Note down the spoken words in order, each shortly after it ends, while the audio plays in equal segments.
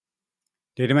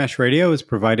Data Mesh Radio is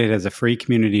provided as a free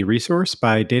community resource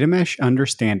by Data Mesh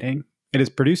Understanding. It is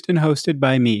produced and hosted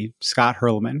by me, Scott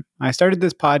Hurlman. I started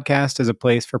this podcast as a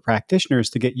place for practitioners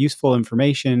to get useful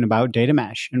information about data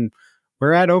mesh, and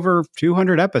we're at over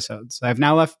 200 episodes. I've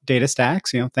now left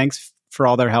DataStax, thanks for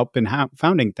all their help in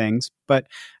founding things, but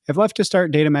I've left to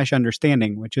start Data Mesh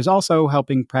Understanding, which is also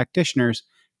helping practitioners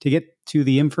to get to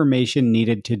the information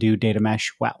needed to do data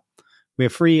mesh well. We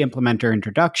have free implementer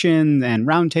introduction and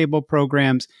roundtable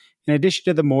programs, in addition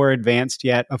to the more advanced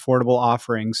yet affordable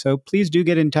offerings. So please do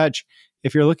get in touch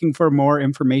if you're looking for more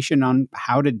information on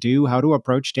how to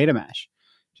approach data mesh.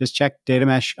 Just check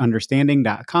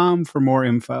datameshunderstanding.com for more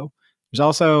info. There's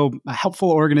also a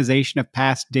helpful organization of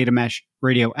past Data Mesh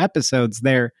Radio episodes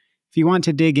there if you want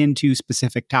to dig into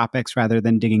specific topics rather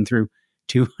than digging through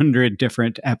 200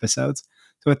 different episodes.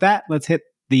 So with that, let's hit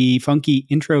the funky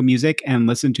intro music and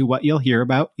listen to what you'll hear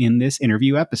about in this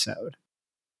interview episode.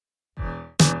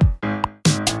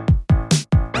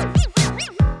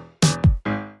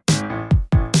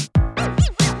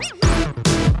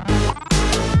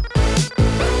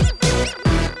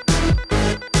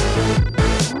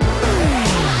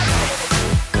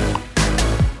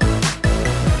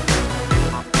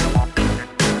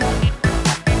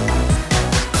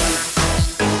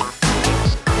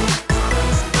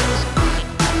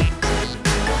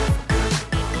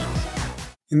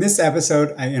 In this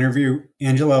episode, I interview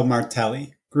Angelo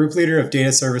Martelli, Group Leader of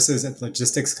Data Services at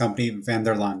logistics company Van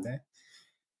der Lande.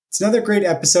 It's another great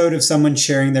episode of someone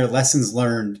sharing their lessons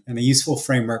learned and a useful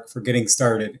framework for getting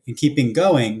started and keeping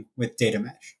going with data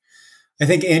mesh. I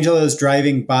think Angelo's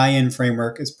driving buy-in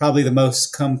framework is probably the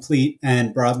most complete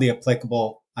and broadly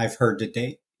applicable I've heard to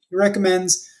date. He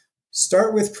recommends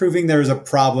start with proving there is a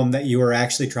problem that you are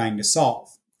actually trying to solve.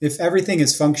 If everything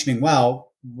is functioning well,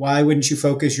 why wouldn't you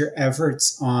focus your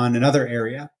efforts on another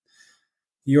area?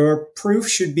 Your proof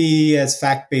should be as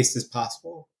fact-based as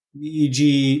possible.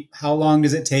 E.g., how long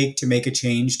does it take to make a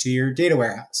change to your data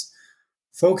warehouse?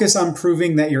 Focus on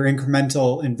proving that your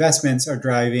incremental investments are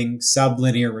driving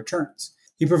sublinear returns.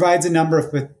 He provides a number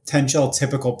of potential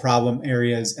typical problem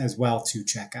areas as well to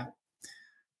check out.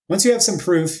 Once you have some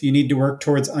proof, you need to work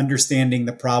towards understanding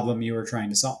the problem you are trying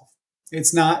to solve.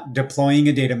 It's not deploying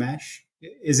a data mesh.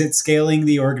 Is it scaling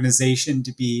the organization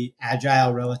to be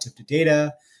agile relative to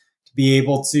data, to be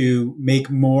able to make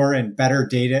more and better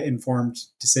data-informed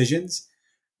decisions?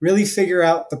 Really figure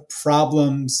out the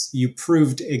problems you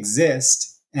proved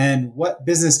exist and what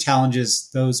business challenges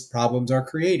those problems are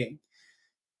creating.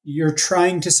 You're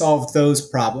trying to solve those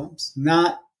problems,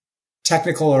 not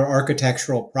technical or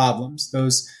architectural problems.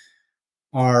 Those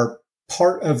are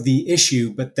part of the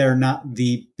issue, but they're not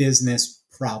the business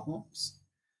problems.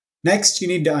 Next, you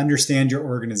need to understand your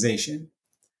organization.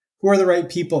 Who are the right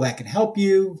people that can help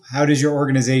you? How does your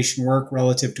organization work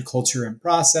relative to culture and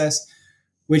process?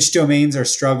 Which domains are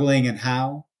struggling and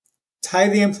how? Tie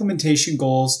the implementation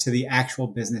goals to the actual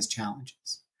business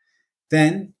challenges.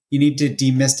 Then, you need to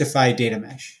demystify data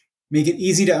mesh. Make it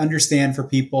easy to understand for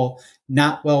people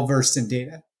not well versed in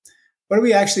data. What are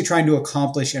we actually trying to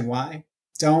accomplish and why?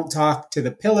 Don't talk to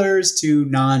the pillars to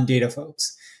non-data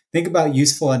folks. Think about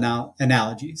useful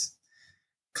analogies.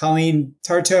 Colleen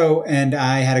Tarto and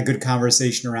I had a good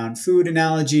conversation around food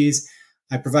analogies.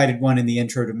 I provided one in the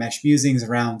intro to Mesh Musings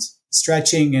around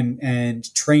stretching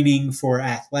and training for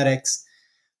athletics.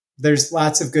 There's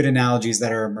lots of good analogies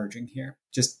that are emerging here.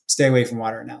 Just stay away from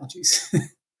water analogies.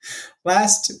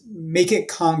 Last, make it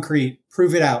concrete.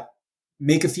 Prove it out.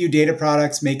 Make a few data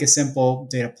products. Make a simple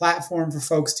data platform for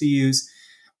folks to use.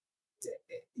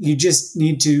 You just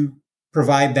need to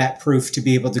provide that proof to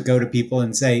be able to go to people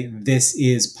and say, this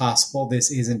is possible. This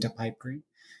isn't a pipe dream.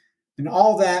 And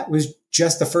all that was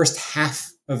just the first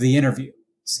half of the interview.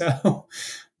 So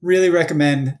really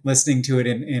recommend listening to it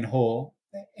in whole.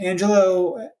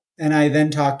 Angelo and I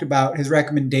then talked about his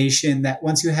recommendation that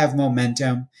once you have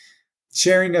momentum,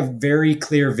 sharing a very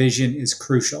clear vision is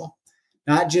crucial.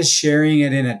 Not just sharing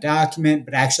it in a document,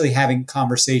 but actually having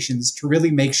conversations to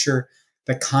really make sure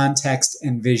the context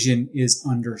and vision is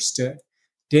understood.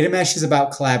 Data mesh is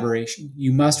about collaboration.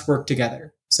 You must work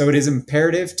together. So it is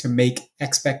imperative to make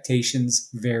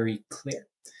expectations very clear.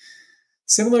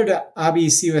 Similar to Abi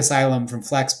Sivasalam from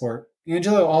Flexport,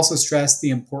 Angelo also stressed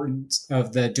the importance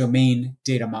of the domain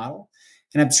data model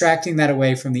and abstracting that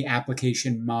away from the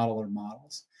application model or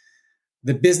models.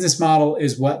 The business model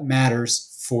is what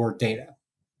matters for data.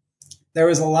 There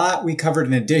was a lot we covered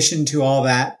in addition to all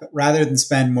that, but rather than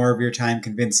spend more of your time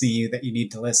convincing you that you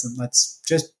need to listen, let's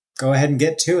just go ahead and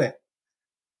get to it.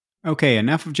 Okay,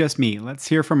 enough of just me. Let's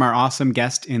hear from our awesome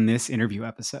guest in this interview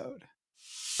episode.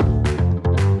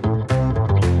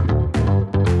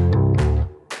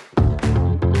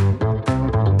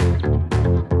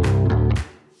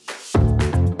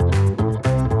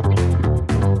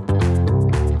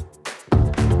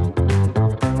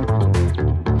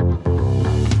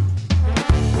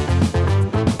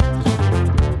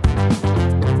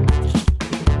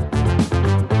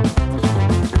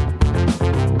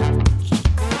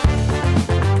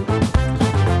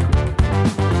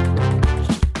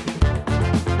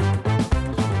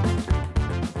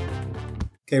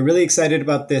 Okay, really excited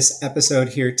about this episode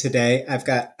here today. I've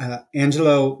got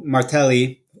Angelo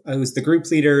Martelli, who's the group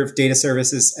leader of data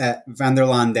services at Van der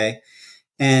Lande.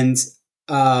 And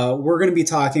we're going to be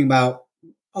talking about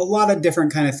a lot of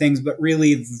different kind of things, but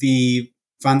really the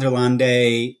Van der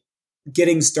Lande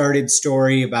getting started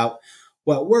story about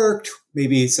what worked,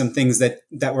 maybe some things that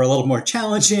were a little more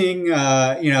challenging,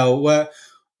 what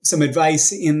some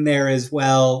advice in there as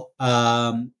well.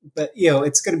 But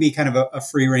it's going to be kind of a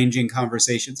free ranging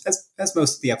conversation, as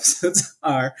most of the episodes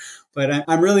are. But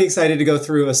I'm really excited to go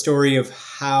through a story of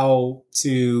how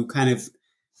to kind of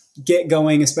get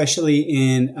going, especially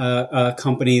in a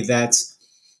company that's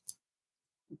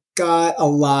got a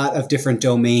lot of different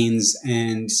domains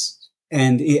and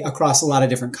across a lot of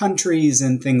different countries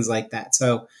and things like that.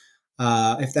 So,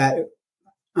 if that,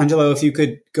 Angelo, if you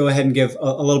could go ahead and give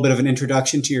a little bit of an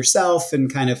introduction to yourself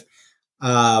and kind of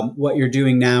what you're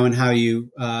doing now and how you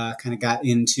kind of got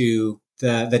into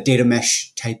the data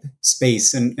mesh type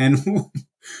space, and then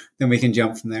we can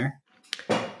jump from there.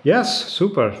 Yes,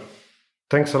 super.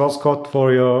 Thanks a lot, Scott,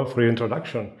 for your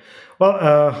introduction. Well,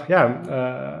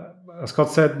 as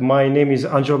Scott said, my name is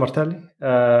Angelo Martelli.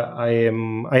 I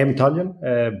am Italian,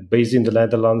 based in the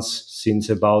Netherlands since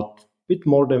about a bit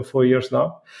more than 4 years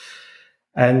now.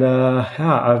 And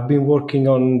I've been working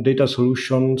on data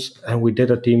solutions and with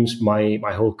data teams my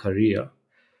whole career.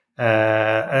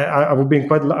 I've been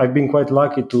quite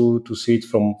lucky to see it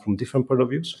from different point of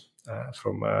views,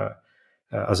 from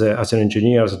as an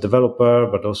engineer, as a developer,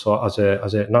 but also as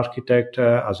an architect,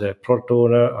 as a product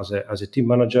owner, as a team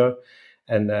manager,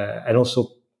 and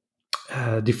also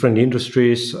different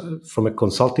industries from a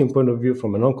consulting point of view,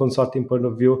 from a non-consulting point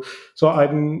of view. So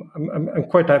I'm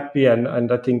quite happy,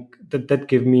 and I think that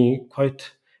gave me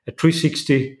quite a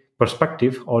 360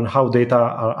 perspective on how data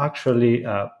are actually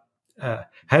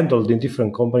handled in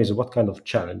different companies and what kind of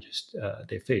challenges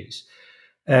they face.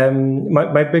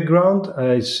 My background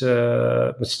is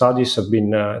my studies have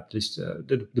been at least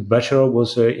the bachelor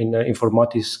was in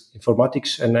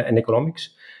informatics and economics,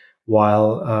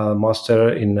 while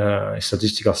master in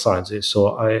statistical sciences.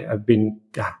 So I've been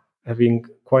having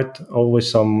quite always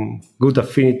some good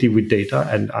affinity with data,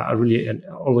 and I really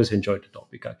always enjoyed the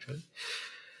topic actually.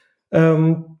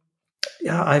 Um,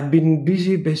 I've been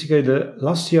busy basically the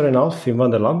last year and a half in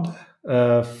Vanderland,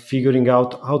 figuring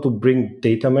out how to bring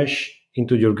data mesh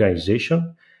into the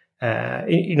organization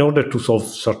in order to solve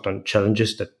certain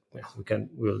challenges that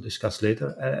we'll discuss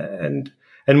later.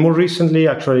 And more recently,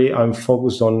 actually, I'm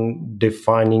focused on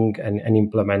defining and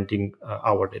implementing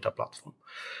our data platform.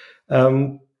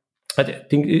 I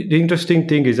think the interesting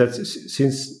thing is that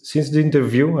since the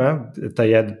interview that I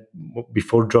had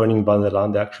before joining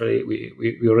Vanderland, actually,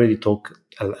 we already talked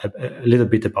a little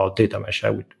bit about data mesh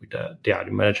with the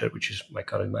hiring manager, which is my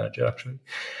current manager, actually.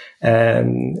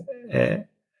 And, and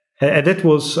that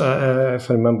was, if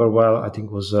I remember well, I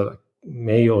think it was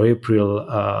May or April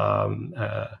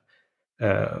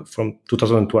from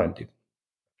 2020,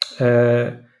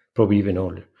 probably even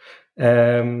earlier.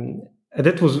 And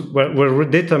that was where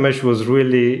data mesh was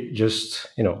really just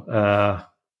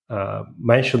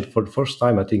mentioned for the first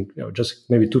time. I think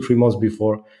just maybe 2-3 months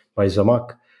before by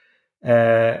Zamak.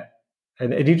 And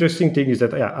an interesting thing is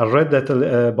that I read that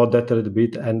about that a little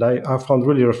bit, and I found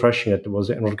really refreshing that there was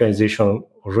an organization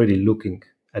already looking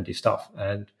at this stuff.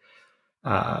 And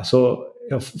so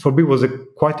for me, it was a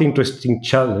quite interesting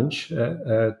challenge,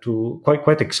 to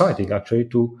quite exciting actually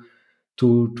to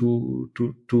have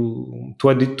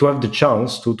the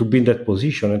chance to be in that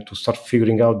position and to start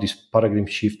figuring out this paradigm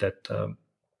shift that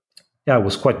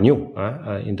was quite new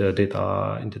in the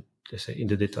data in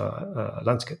the data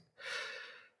landscape.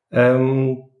 I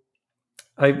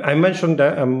mentioned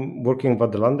that I'm working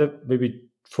Van der Lande. Maybe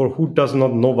for who does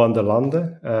not know Van der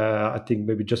Lande, I think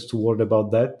maybe just 2 words about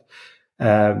that.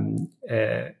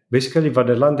 Basically, Van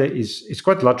der Lande is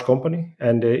quite a large company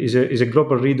and is a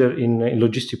global leader in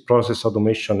logistic process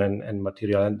automation and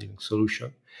material handling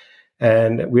solution.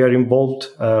 And we are involved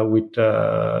with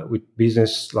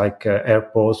business like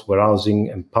airports,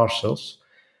 warehousing, and parcels.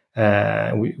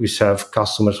 We serve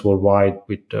customers worldwide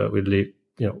with really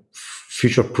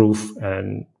future-proof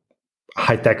and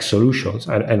high-tech solutions,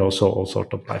 and also all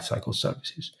sorts of lifecycle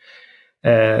services.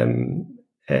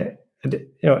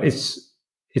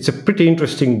 It's a pretty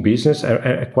interesting business,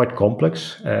 quite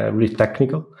complex, really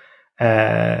technical.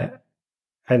 And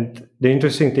the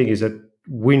interesting thing is that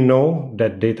we know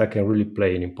that data can really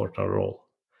play an important role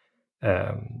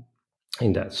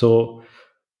in that. So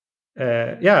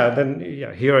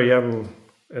here I am,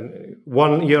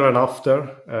 1 year and after,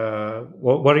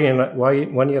 1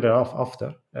 year and a half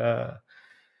after.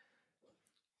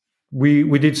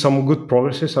 we did some good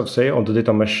progresses, I'd say, on the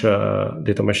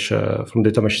from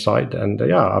data mesh side, and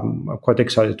yeah, I'm quite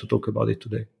excited to talk about it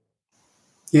today.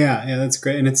 Yeah, that's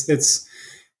great, and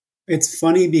it's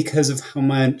funny because of how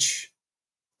much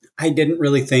I didn't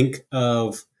really think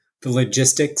of the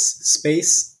logistics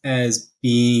space as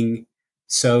being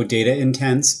so data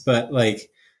intense, but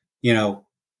like, you know,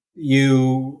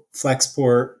 you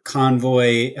Flexport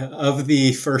Convoy of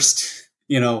the first,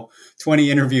 20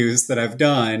 interviews that I've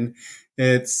done,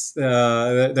 it's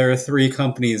there are three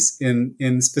companies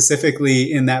in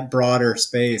specifically in that broader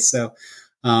space. So,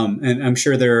 and I'm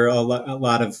sure there are a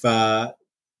lot of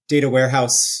data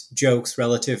warehouse jokes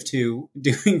relative to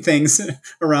doing things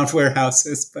around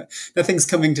warehouses, but nothing's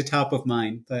coming to top of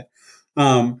mind. But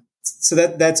so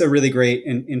that's a really great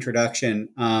introduction.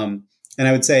 And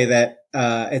I would say that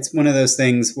it's one of those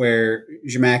things where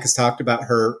Zhamak has talked about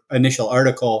her initial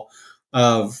article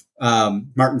of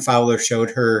Martin Fowler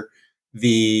showed her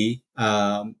the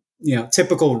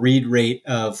typical read rate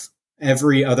of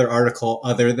every other article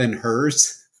other than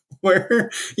hers where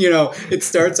it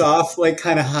starts off like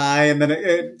kind of high and then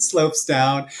it slopes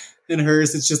down, and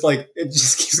hers it's just like it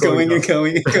just keeps going and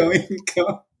going and going and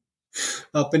going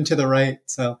up and to the right.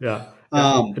 So Yeah.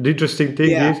 um The interesting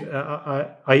thing yeah is,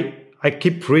 I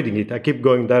keep reading it. I keep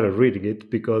going there and reading it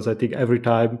because I think every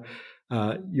time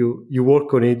you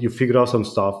work on it, you figure out some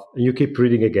stuff, and you keep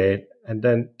reading again, and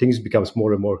then things becomes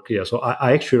more and more clear. So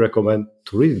I actually recommend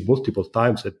to read it multiple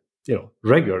times, and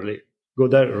regularly go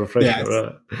there and refresh yeah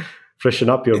your freshen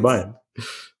up your it's mind.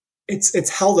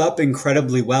 it's held up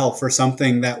incredibly well for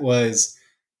something that was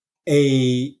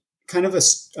a kind of a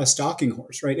stalking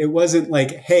horse, right? It wasn't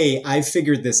like, hey, I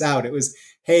figured this out. It was,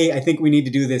 hey, I think we need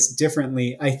to do this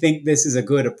differently. I think this is a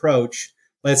good approach.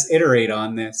 Let's iterate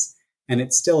on this. And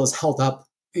it still has held up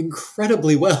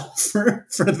incredibly well for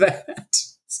that.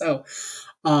 So,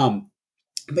 um,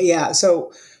 but yeah,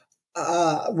 so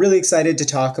really excited to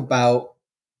talk about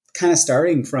kind of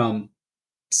starting from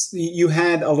you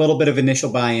had a little bit of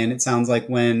initial buy-in. It sounds like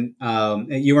when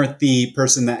you weren't the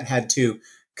person that had to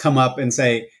come up and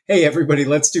say, "Hey, everybody,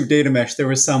 let's do data mesh." There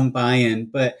was some buy-in,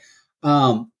 but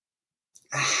um,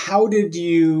 how did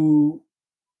you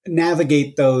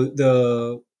navigate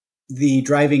the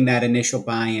driving that initial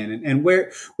buy-in, and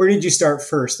where did you start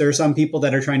first? There are some people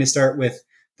that are trying to start with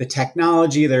the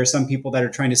technology. There are some people that are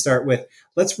trying to start with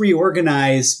let's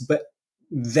reorganize, but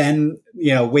then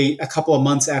wait a couple of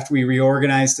months after we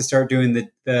reorganize to start doing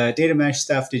the data mesh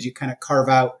stuff. Did you kind of carve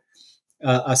out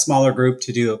a smaller group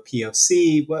to do a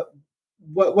POC?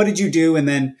 What did you do, and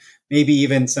then maybe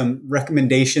even some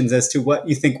recommendations as to what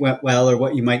you think went well or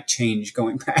what you might change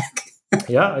going back.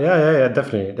 Yeah,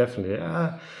 definitely, definitely.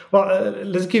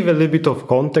 Let's give a little bit of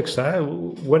context.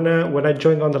 When I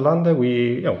joined Underlander,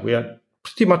 we had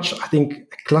pretty much, I think,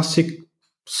 a classic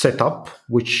setup,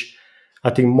 which I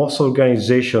think most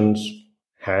organizations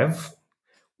have,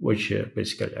 which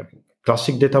basically have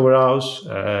classic data warehouse,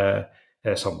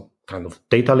 some kind of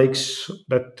data lakes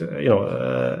that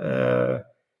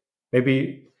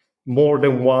maybe more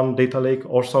than one data lake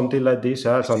or something like this.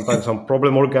 Sometimes some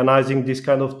problem organizing these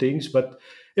kind of things, but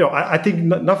I think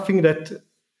nothing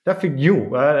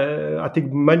new. I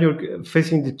think many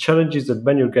facing the challenges that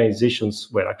many organizations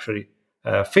were actually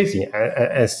facing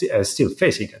and still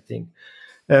facing. I think.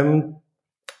 Um,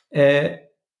 uh,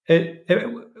 uh,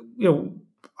 uh,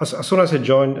 as soon as I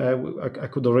joined, I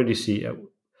could already see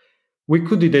we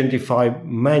could identify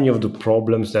many of the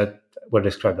problems that were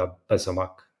described by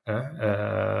Zamak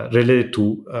related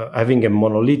to having a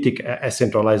monolithic,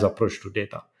 centralized approach to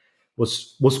data.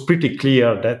 Was pretty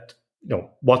clear that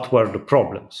what were the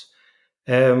problems.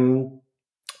 Um,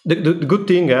 the good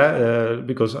thing,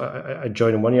 because I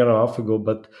joined 1 year and a half ago,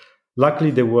 but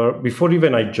luckily there were, before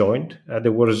even I joined,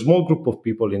 there were a small group of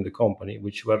people in the company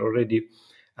which were already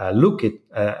looking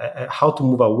at how to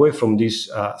move away from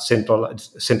this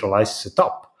centralized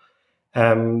setup.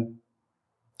 Um,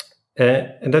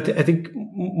 and that I think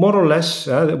more or less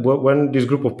when this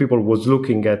group of people was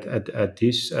looking at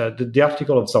this, the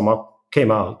article of Zamak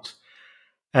came out.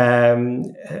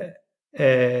 Um,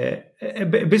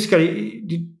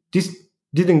 Basically, this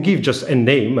didn't give just a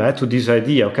name to this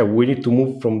idea. Okay, we need to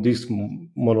move from this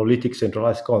monolithic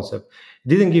centralized concept. It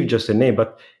didn't give just a name,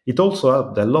 but it also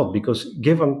helped a lot because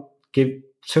gave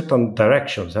certain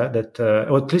directions that,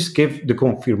 or at least gave the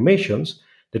confirmations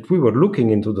that we were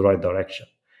looking into the right direction.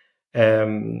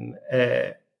 Um, uh,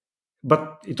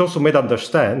 but it also made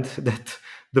understand that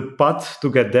the path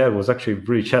to get there was actually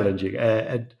very challenging.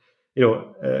 And it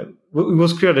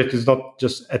was clear that it's not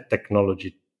just a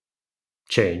technology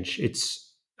change;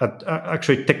 it's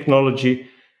actually technology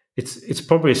it's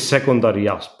probably a secondary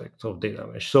aspect of data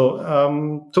mesh. So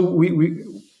we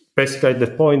basically at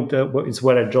that point it's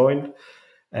where I joined,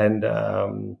 and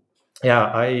yeah,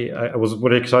 I was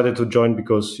very excited to join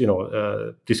because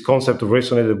this concept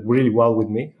resonated really well with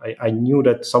me. I knew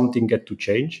that something had to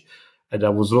change, and I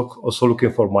was also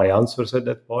looking for my answers at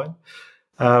that point.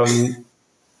 Um,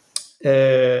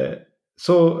 uh,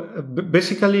 so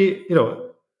basically,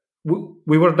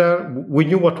 we were there. We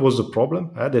knew what was the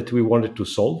problem that we wanted to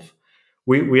solve.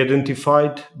 We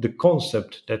identified the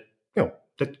concept that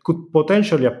that could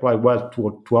potentially apply well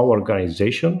to our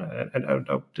organization. And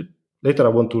later, I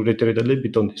want to reiterate a little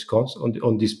bit on this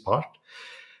on this part.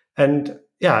 And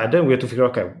yeah, then we had to figure,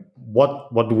 okay,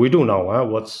 what do we do now?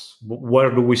 Where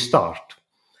do we start?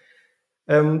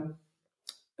 Um,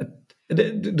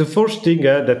 the first thing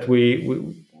that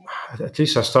we at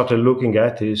least I started looking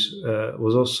at is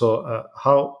was also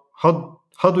how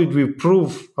do we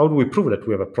prove that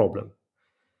we have a problem?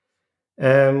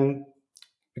 Um,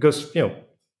 because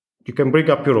you can bring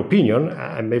up your opinion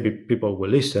and maybe people will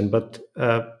listen, but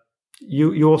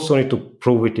you also need to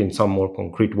prove it in some more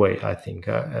concrete way. I think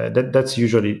that's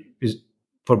usually is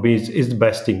for me is the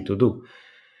best thing to do.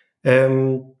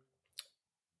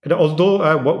 And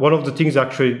although one of the things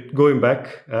actually going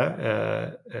back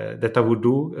that I would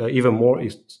do even more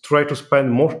is try to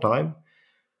spend more time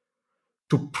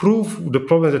to prove the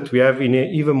problem that we have in an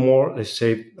even more, let's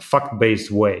say,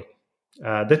 fact-based way.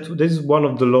 That this is one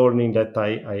of the learning that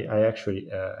I actually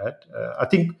had. I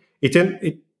think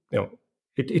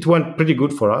it went pretty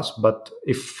good for us. But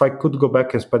if I could go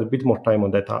back and spend a bit more time on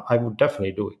that, I would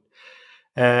definitely do it.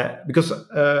 Because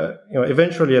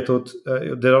eventually I thought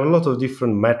there are a lot of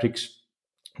different metrics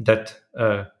that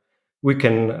we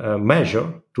can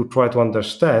measure to try to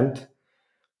understand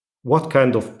what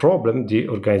kind of problem the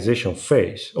organization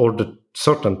face or the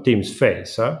certain teams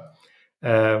face.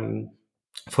 Um,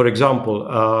 for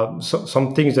example,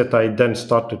 some things that I then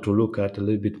started to look at a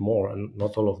little bit more, and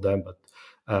not all of them, but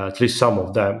at least some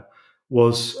of them,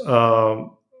 was,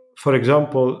 for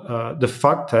example, the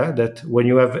fact that when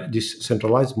you have this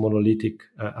centralized monolithic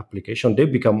application, they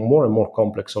become more and more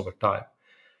complex over time.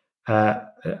 Uh,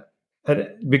 and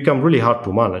it become really hard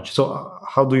to manage. So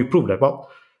how do you prove that? Well,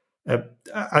 uh,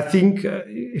 I think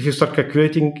if you start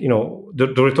calculating,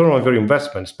 the return on your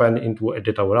investment spent into a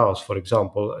data warehouse, for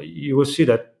example, you will see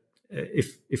that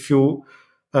if you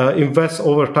invest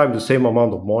over time the same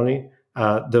amount of money,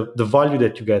 the value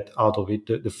that you get out of it,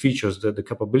 the features, the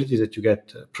capabilities that you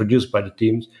get produced by the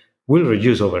teams will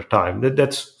reduce over time.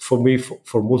 That's for me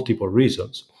for multiple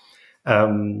reasons.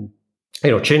 Um,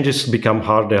 Changes become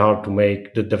hard to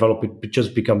make. Development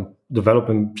just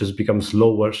becomes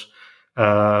slower,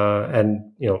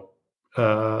 and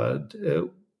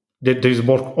there is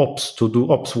more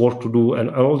ops work to do, and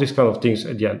all these kind of things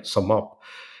at the end sum up.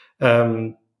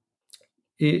 Um,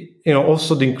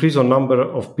 Also the increase on number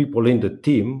of people in the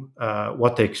team,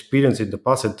 what I experienced in the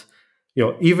past,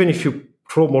 even if you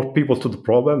throw more people to the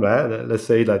problem, let's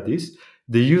say like this,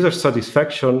 the user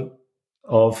satisfaction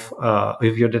of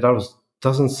if your data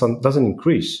doesn't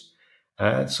increase.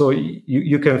 So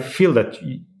you can feel that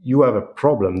you have a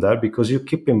problem there because you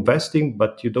keep investing,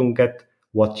 but you don't get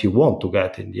what you want to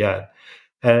get in the end.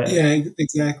 Yeah,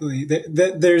 exactly.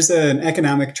 There's an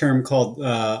economic term called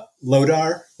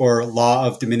LODR, or law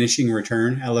of diminishing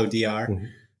return, LODR, Mhm.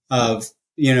 of,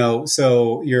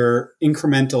 so your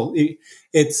incremental,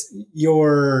 it's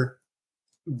your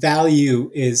value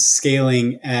is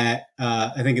scaling at,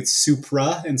 I think it's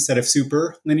supra instead of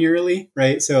super linearly,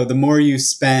 right? So the more you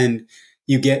spend,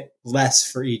 you get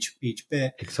less for each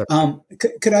bit. Exactly.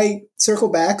 Could I circle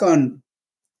back on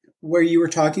where you were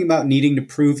talking about needing to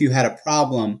prove you had a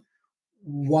problem?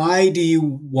 Why do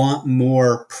you want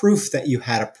more proof that you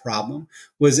had a problem?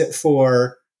 Was it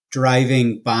for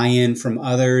driving buy-in from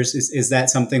others? Is that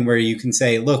something where you can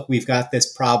say, look, we've got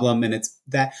this problem and it's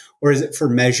that, or is it for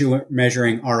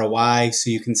measuring ROI? So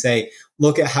you can say,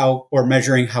 look at how, or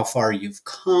measuring how far you've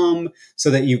come, so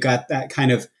that you got that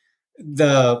kind of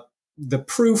the, the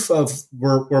proof of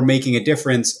we're making a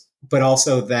difference, but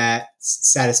also that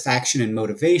satisfaction and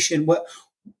motivation. What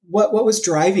was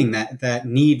driving that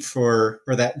need for,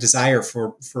 or that desire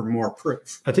for more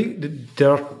proof? I think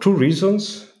there are two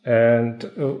reasons, and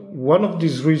one of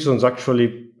these reasons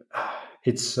actually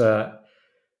it's uh,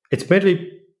 it's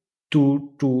mainly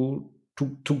to to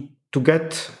to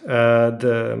get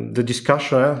the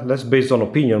discussion less based on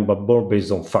opinion but more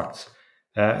based on facts.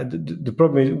 The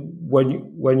problem is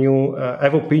when you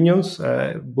have opinions,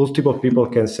 multiple people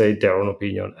can say their own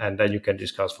opinion, and then you can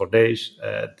discuss for days,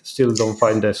 still don't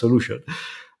find a solution.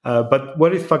 But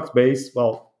when it's fact based,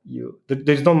 well,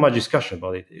 there's not much discussion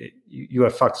about it. You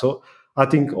have facts. So I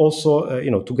think also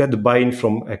to get the buy-in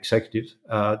from executives,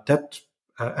 that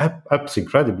helps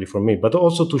incredibly for me, but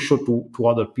also to show to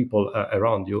other people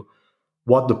around you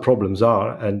what the problems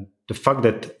are and the fact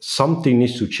that something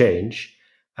needs to change.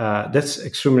 That's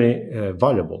extremely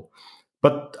valuable.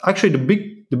 But actually,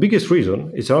 the biggest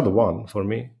reason is another one for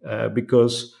me,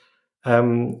 because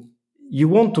you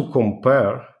want to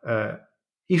compare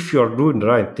if you are doing the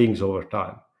right things over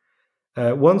time.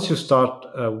 Once you start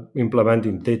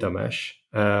implementing data mesh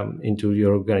into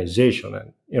your organization,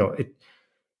 and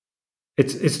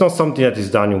it's not something that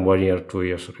is done in 1 year, 2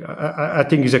 years. I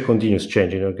think it's a continuous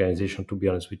change in organization, to be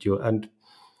honest with you. And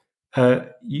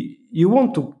you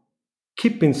want to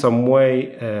keep in some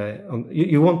way.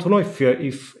 You want to know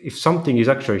if something is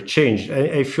actually changed, and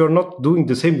if you're not doing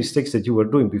the same mistakes that you were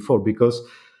doing before, because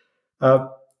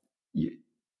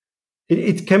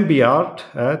it can be hard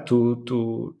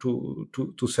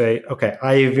to say, okay,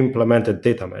 I have implemented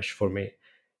data mesh for me.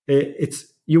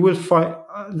 You will find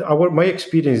my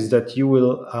experience is that you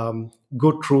will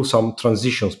go through some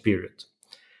transitions period.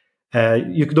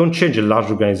 You don't change a large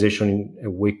organization in a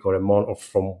week or a month or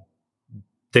from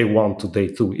day one to day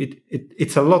two.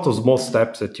 It's a lot of small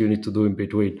steps that you need to do in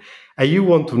between, and you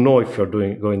want to know if you're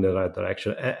going in the right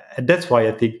direction. And that's why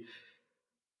I think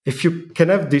if you can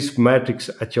have these metrics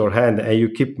at your hand and you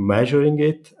keep measuring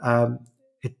it,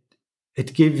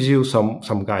 it gives you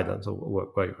some guidance of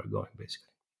where you are going, basically.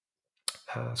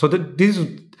 So this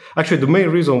is actually the main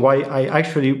reason why I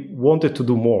actually wanted to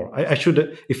do more. I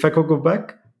should, if I could go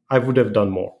back, I would have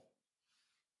done more.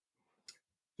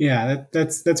 Yeah,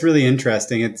 that's really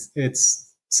interesting.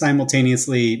 It's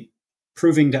simultaneously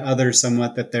proving to others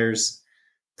somewhat that there's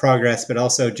progress, but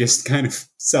also just kind of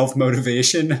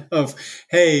self-motivation of,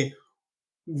 hey,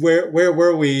 where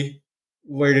were we?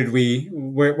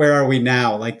 Where are we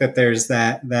now? Like that there's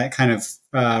that kind of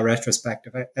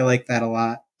retrospective. I like that a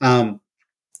lot.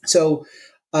 So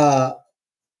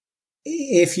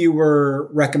if you were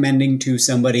recommending to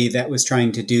somebody that was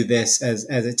trying to do this as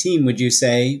a team, would you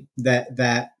say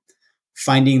that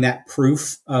finding that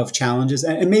proof of challenges,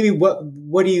 and maybe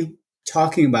what are you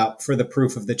talking about for the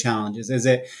proof of the challenges? Is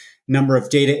it number of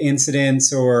data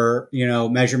incidents, or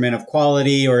measurement of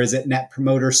quality, or is it net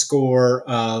promoter score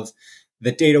of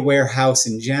the data warehouse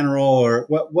in general, or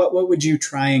what would you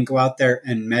try and go out there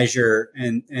and measure,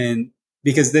 and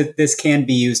because this can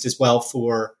be used as well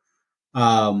for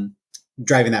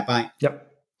driving that buy-in? Yep.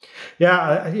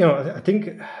 Yeah, I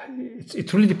think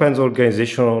it really depends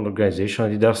organization on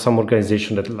organization. There are some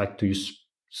organizations that like to use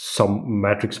some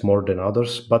metrics more than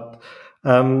others, but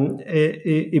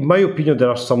in my opinion, there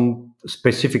are some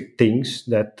specific things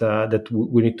that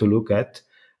we need to look at,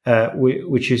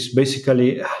 which is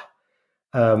basically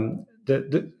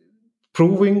the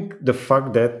proving the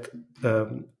fact that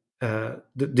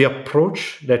the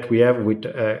approach that we have with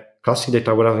classic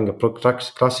data warehousing approach,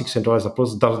 classic centralized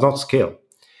approach, does not scale.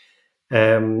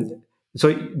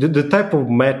 So the type of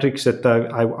metrics that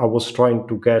I was trying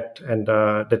to get, and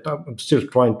that I'm still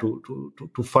trying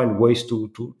to find ways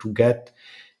to get,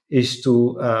 is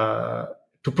to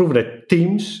prove that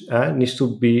teams needs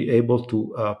to be able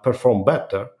to perform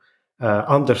better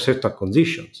under certain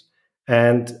conditions,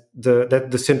 and that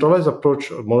the centralized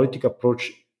approach or monolithic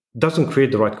approach doesn't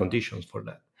create the right conditions for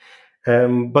that.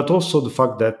 But also the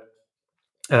fact that,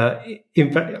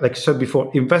 like I said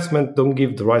before, investment don't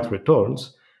give the right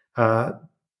returns.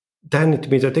 Then it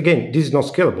means that, again, this is not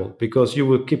scalable, because you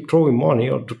will keep throwing money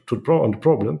to draw on the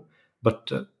problem,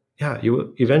 but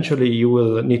eventually you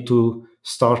will need to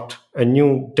start a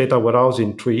new data warehouse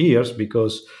in 3 years,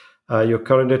 because your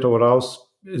current data warehouse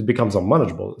becomes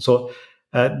unmanageable. So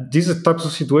these are types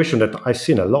of situation that I've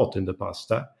seen a lot in the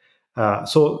past.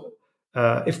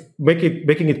 If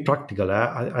making it practical,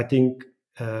 I think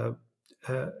there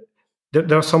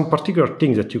are some particular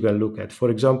things that you can look at. For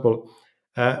example,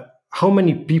 how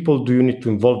many people do you need to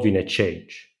involve in a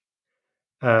change?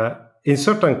 In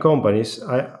certain companies,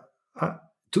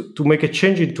 to make a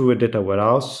change into a data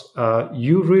warehouse,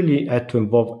 you really had to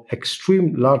involve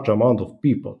extreme large amount of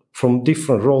people from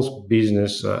different roles,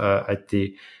 business,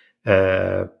 IT,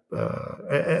 and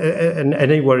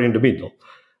anywhere in the middle.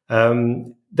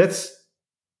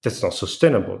 That's not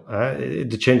sustainable.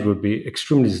 The change will be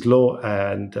extremely slow,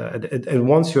 and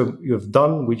once you have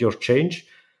done with your change,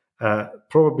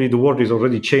 probably the world is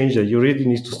already changed, and you really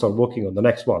need to start working on the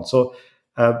next one. So,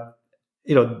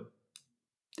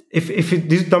 if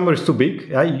this number is too big,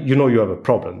 you have a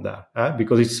problem there,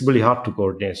 because it's really hard to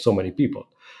coordinate so many people.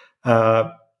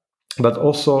 But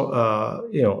also,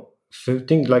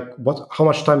 think like how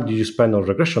much time do you spend on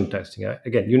regression testing?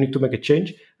 Again, you need to make a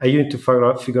change, and you need to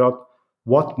figure out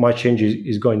what my change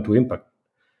is going to impact.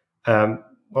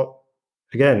 Well,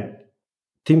 again,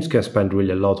 teams can spend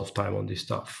really a lot of time on this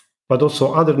stuff, but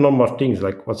also other normal things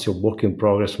like what's your work in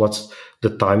progress, what's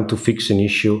the time to fix an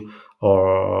issue,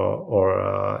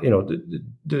 or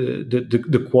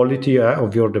the quality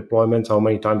of your deployments, how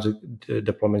many times the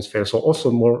deployments fail. So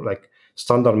also more like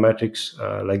standard metrics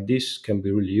like this can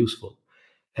be really useful.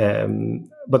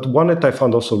 But one that I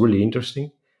found also really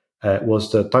interesting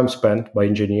was the time spent by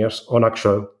engineers on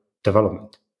actual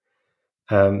development.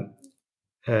 Um,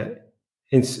 uh,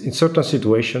 in certain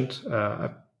situations,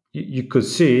 you could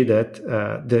see that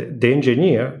the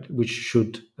engineer, which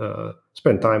should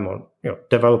spend time on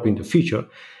developing the feature,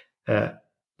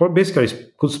 basically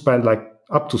could spend like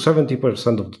up to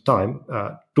 70% of the time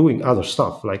doing other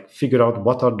stuff, like figure out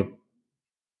what are the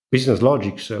business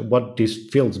logics, what these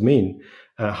fields mean,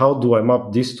 how do I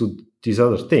map this to this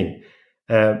other thing,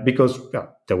 because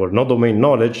there were no domain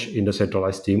knowledge in the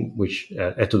centralized team, which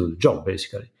had to do the job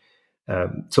basically.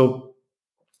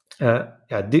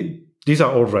 These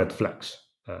are all red flags,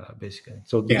 basically.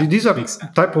 So these are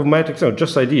type of metrics,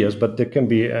 just ideas, but there can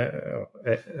be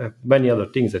many other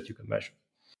things that you can measure.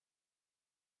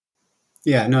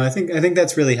 Yeah, no, I think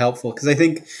that's really helpful, because I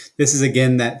think this is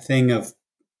again that thing of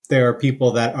there are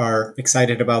people that are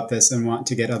excited about this and want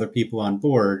to get other people on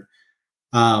board.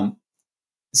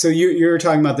 So you're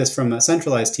talking about this from a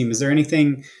centralized team. Is there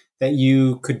anything that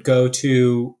you could go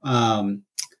to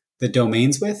the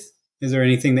domains with? Is there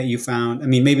anything that you found? I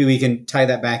mean, maybe we can tie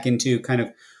that back into kind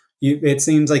of, it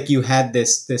seems like you had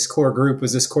this core group.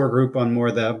 Was this core group on more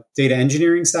the data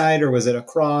engineering side, or was it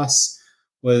across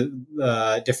with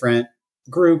different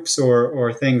groups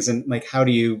or things? And like, how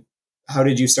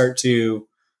did you start to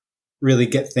really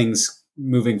get things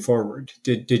moving forward?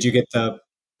 Did you get the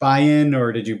buy-in,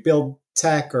 or did you build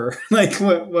tech, or like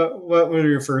what were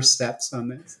your first steps on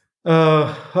this? We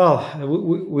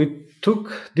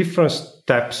took different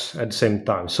steps at the same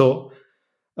time. So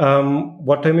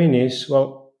what I mean is,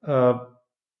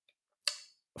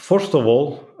 first of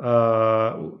all,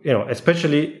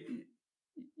 especially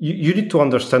you need to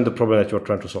understand the problem that you're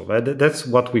trying to solve. Right? That's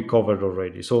what we covered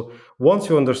already. So once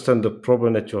you understand the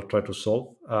problem that you're trying to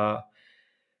solve,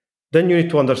 then you need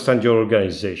to understand your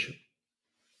organization.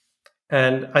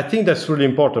 And I think that's really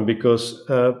important because,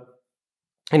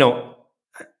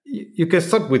 you can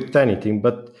start with anything,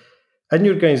 but any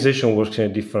organization works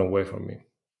in a different way for me.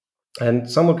 And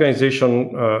some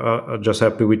organizations are just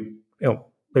happy with,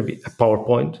 maybe a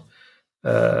PowerPoint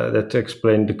that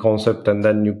explain the concept, and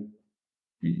then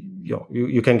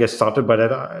you can get started by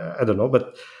that. I don't know,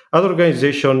 but other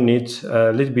organization needs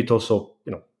a little bit also,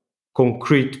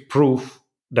 concrete proof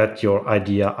that your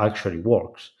idea actually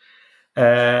works.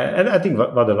 And I think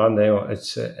Vanderlande,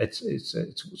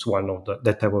 it's one of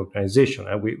that type of organization.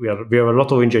 We have a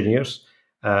lot of engineers,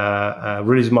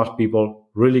 really smart people,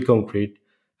 really concrete.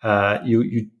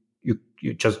 You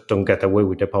just don't get away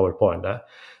with the PowerPoint.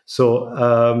 So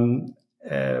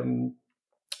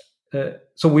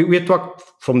we attacked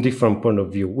from different point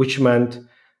of view, which meant,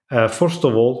 first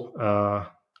of all,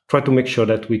 try to make sure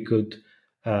that we could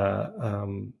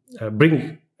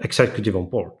bring executive on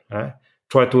board.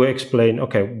 Try to explain,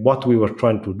 what we were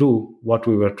trying to do, what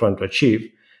we were trying to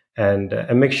achieve, and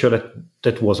make sure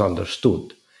that was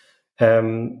understood.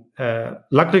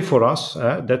 Luckily for us,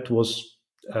 that was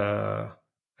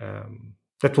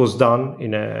done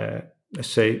in a, let's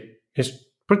say, it's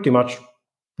pretty much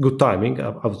good timing,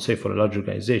 I would say, for a large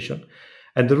organization.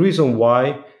 And the reason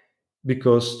why,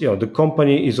 because the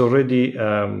company is already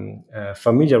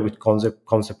familiar with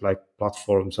concept like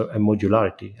platforms and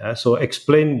modularity. So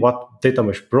explain what data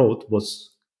mesh brought was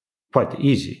quite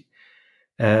easy.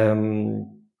 So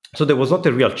there was not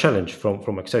a real challenge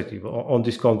from executive on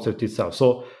this concept itself.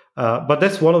 So, but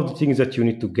that's one of the things that you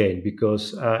need to gain,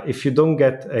 because if you don't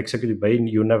get executive buy-in,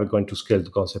 you're never going to scale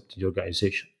the concept in the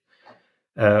organization.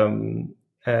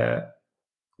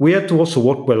 We had to also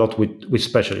work a lot with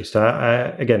specialists.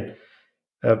 Again,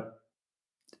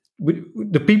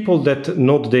 the people that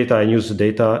know the data and use the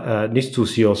data needs to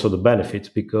see also the benefits,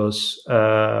 because they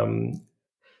are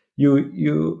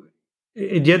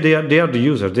the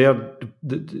users. They are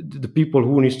the people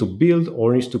who needs to build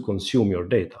or needs to consume your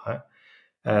data.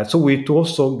 So we to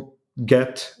also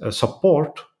get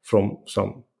support from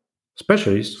some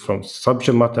specialists, from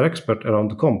subject matter expert around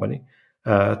the company,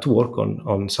 to work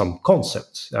on some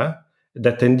concepts.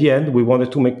 That in the end we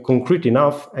wanted to make concrete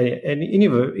enough and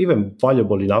even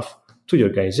valuable enough to the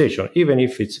organization, even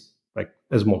if it's like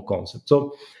a small concept.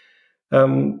 So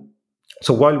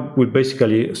So while we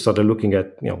basically started looking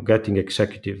at getting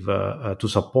executive to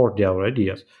support our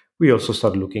ideas, we also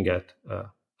started looking at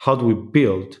how do we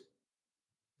build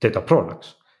data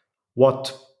products,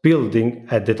 what building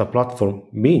a data platform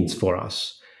means for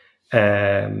us.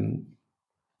 Um,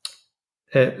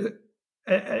 uh,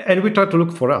 and we try to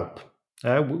look for help.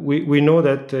 We know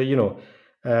that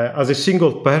as a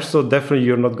single person, definitely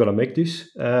you're not going to make this.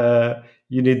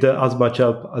 You need as much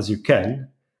help as you can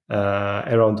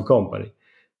around the company.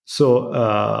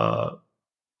 So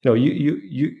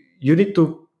you need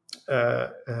to. Uh,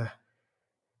 uh,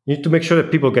 you need to make sure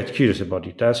that people get curious about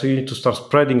it. So you need to start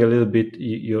spreading a little bit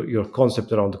your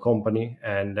concept around the company,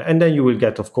 and then you will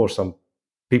get, of course, some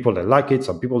people that like it,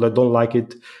 some people that don't like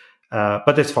it.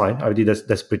 But that's fine. I mean,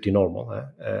 that's pretty normal.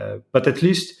 But at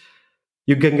least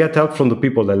you can get help from the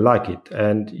people that like it,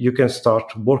 and you can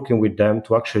start working with them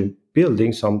to actually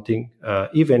building something,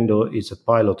 even though it's a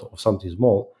pilot or something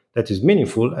small that is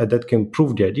meaningful and that can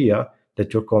prove the idea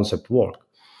that your concept works.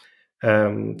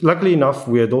 Luckily enough,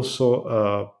 we had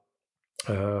also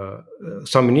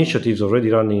some initiatives already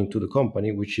running into the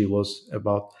company, which was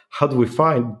about how do we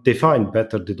define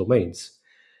better the domains.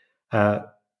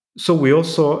 So we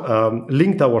also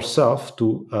linked ourselves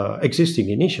to existing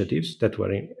initiatives that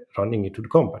were running into the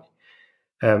company,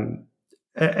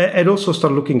 and also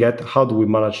start looking at how do we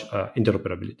manage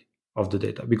interoperability of the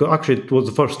data, because actually it was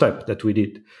the first step that we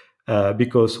did.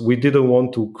 Because we didn't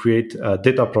want to create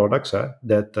data products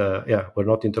that were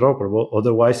not interoperable.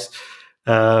 Otherwise,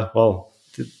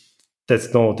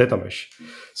 that's no data mesh.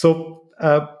 So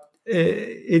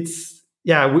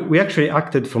we actually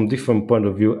acted from different point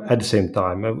of view at the same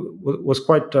time. It was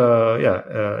quite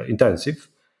intensive,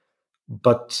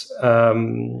 but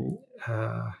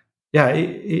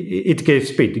it gave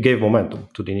speed, it gave momentum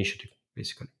to the initiative,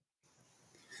 basically.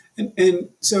 And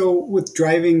so, with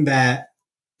driving that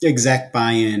exec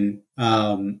buy-in,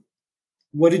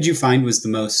 what did you find was the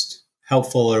most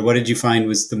helpful, or what did you find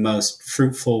was the most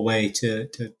fruitful way to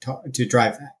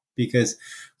drive that? Because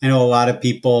I know a lot of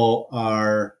people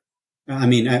are. I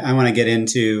mean, I want to get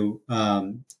into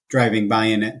driving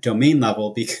buy-in at domain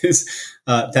level, because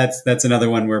that's another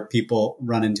one where people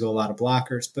run into a lot of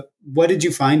blockers. But what did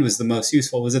you find was the most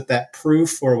useful? Was it that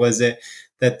proof, or was it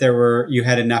that you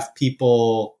had enough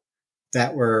people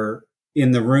that were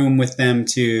in the room with them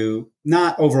to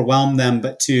not overwhelm them,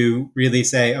 but to really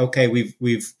say, okay,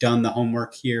 we've done the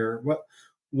homework here.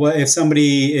 What if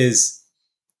somebody is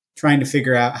trying to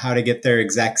figure out how to get their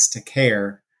execs to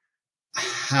care?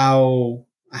 How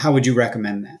would you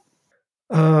recommend that?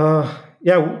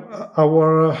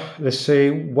 Our let's say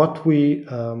what we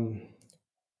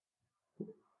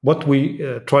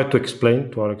tried to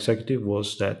explain to our executive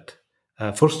was that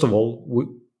first of all,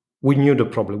 we knew the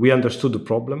problem, we understood the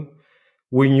problem,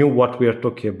 we knew what we are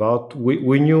talking about,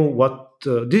 we knew what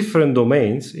different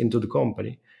domains into the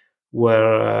company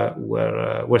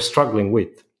were struggling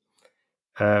with.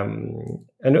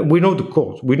 And we know the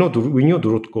cause. We knew the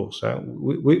root cause.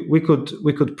 We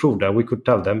could prove that. We could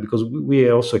tell them, because we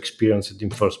also experienced it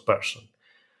in first person.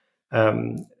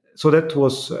 So that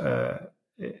was,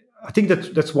 I think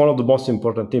that's one of the most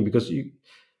important things, because you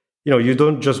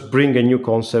don't just bring a new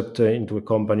concept into a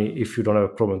company if you don't have a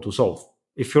problem to solve.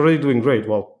 If you're already doing great,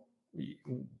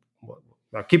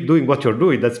 keep doing what you're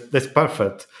doing. That's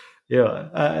perfect.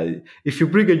 If you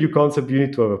bring a new concept, you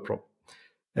need to have a problem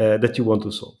that you want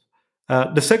to solve.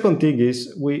 The second thing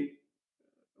is we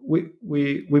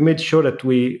made sure that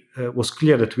we was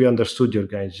clear that we understood the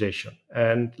organization.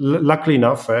 And luckily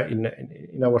enough,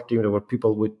 in our team, there were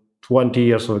people with 20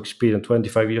 years of experience,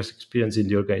 25 years experience in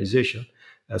the organization.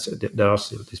 As there are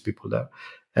still these people there.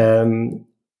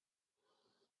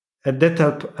 And that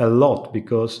helped a lot,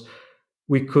 because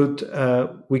we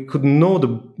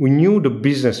knew the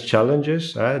business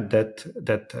challenges that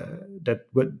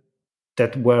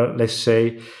were, let's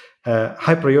say,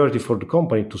 high priority for the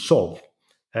company to solve.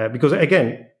 Because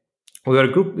again, we are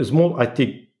a small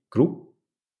IT group,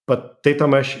 but data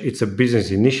mesh, it's a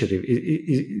business initiative.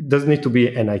 It doesn't need to be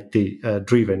an IT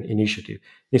driven initiative.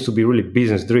 It needs to be really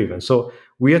business driven. So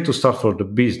we had to start from the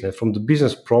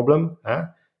business problem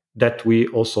that we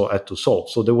also had to solve.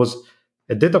 So there was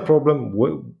a data problem,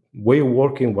 way of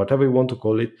working, whatever you want to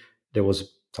call it. There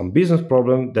was some business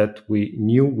problem that we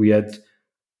knew we had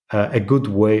a good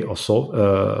way of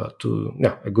a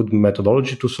good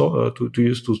methodology to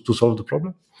use to solve the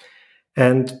problem.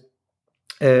 And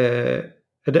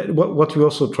what we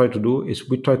also try to do is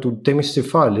we try to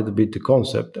demystify a little bit the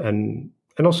concept, and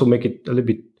also make it a little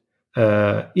bit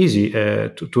easy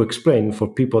to explain for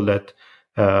people that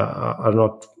are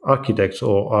not architects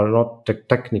or are not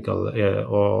technical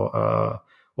or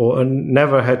or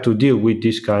never had to deal with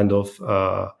this kind of,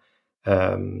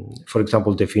 for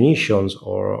example, definitions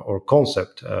or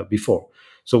concept before.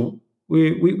 So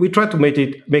we try to make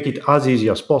it as easy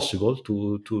as possible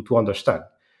to understand.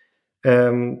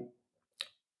 Um,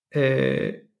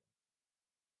 uh,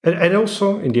 and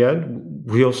also, in the end,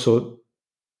 we also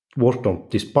worked on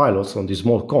these pilots on this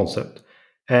small concept,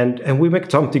 and we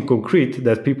make something concrete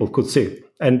that people could see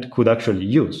and could actually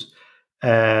use.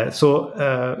 Yeah,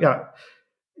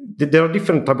 there are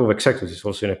different type of executives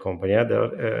also in a company. Yeah? There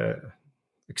are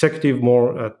executive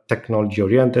more technology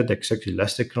oriented, executive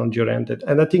less technology oriented,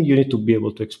 and I think you need to be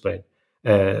able to explain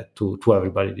to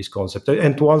everybody this concept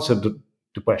and to answer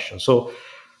the question.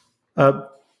 Uh,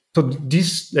 so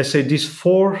this, let's say, these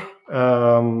four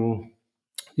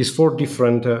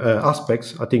different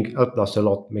aspects, I think, helped us a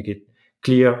lot, make it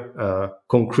clear,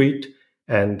 concrete,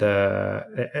 and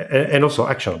also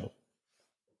actionable.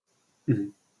 Mm-hmm.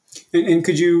 And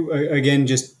could you again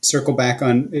just circle back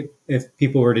on if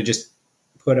people were to just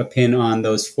put a pin on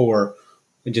those four,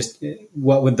 just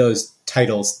what would those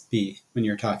titles be when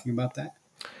you're talking about that?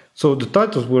 So the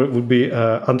titles would be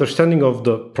understanding of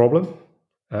the problem,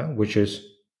 which is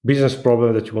business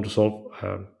problem that you want to solve,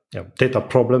 data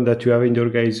problem that you have in the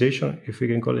organization, if we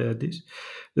can call it like this.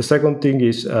 The second thing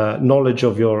is knowledge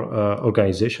of your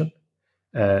organization.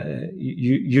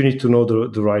 You need to know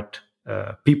the right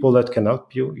people that can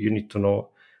help you. You need to know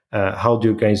how the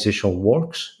organization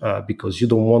works, because you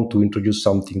don't want to introduce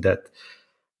something that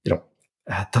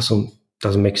doesn't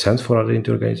make sense for other in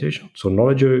the organization. So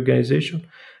knowledge of your organization.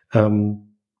 Um,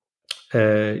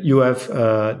 you have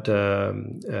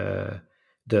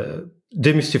the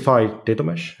demystify data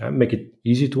mesh, make it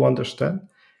easy to understand,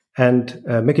 and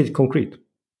make it concrete.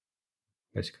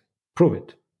 Basically, prove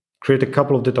it. Create a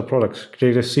couple of data products.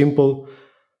 Create a simple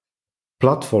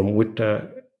platform with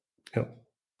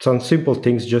some simple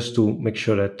things just to make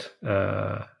sure that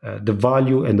the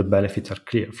value and the benefits are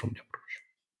clear from the approach.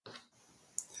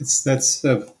 That's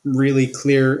really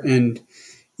clear and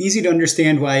easy to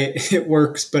understand why it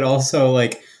works, but also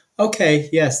like, okay,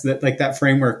 yes, that like that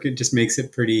framework, it just makes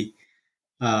it pretty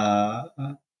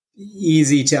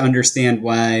easy to understand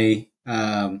why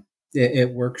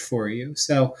it worked for you.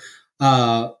 So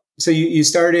you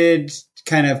started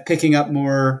kind of picking up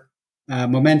more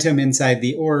momentum inside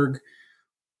the org.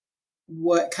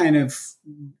 What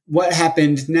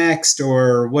happened next,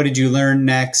 or what did you learn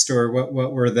next, or what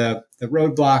were the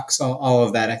roadblocks, all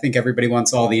of that? I think everybody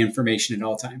wants all the information at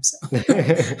all times. So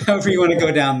however you want to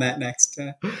go down that next.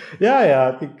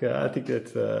 Yeah. I think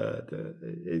that's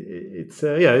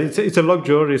it's a long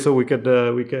journey, so we can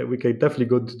definitely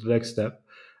go to the next step,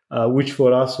 which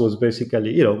for us was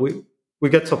basically we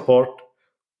get support,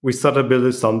 we started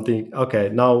building something. Okay,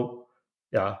 now,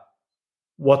 yeah,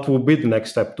 what will be the next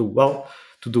step to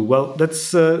do well?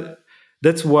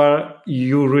 That's where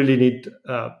you really need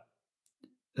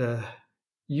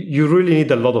you really need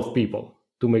a lot of people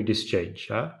to make this change.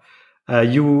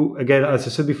 You, again, as I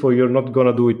said before, you're not going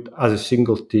to do it as a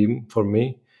single team. For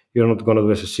me, you're not going to do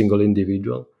it as a single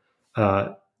individual.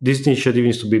 This initiative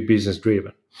needs to be business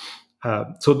driven.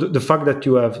 So the fact that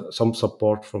you have some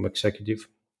support from executive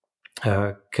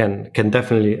can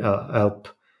definitely help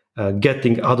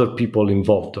getting other people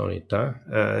involved on it.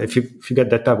 If you get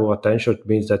that type of attention, it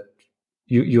means that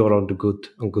you're on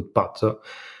good path. So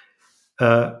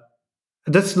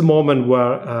that's the moment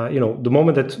where the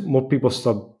moment that more people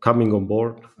start coming on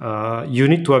board, you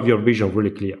need to have your vision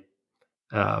really clear.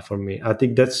 For me, I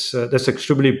think that's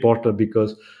extremely important,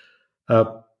 because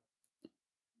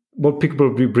more people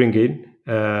we bring in,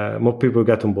 more people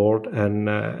get on board, and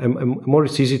more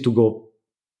it's easy to go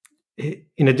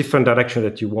in a different direction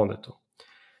that you wanted to.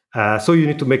 So you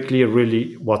need to make clear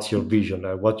really what's your vision,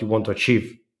 what you want to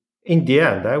achieve in the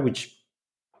end, which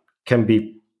can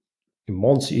be in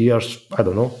months, years, I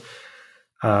don't know.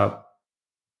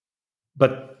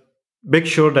 But make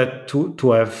sure that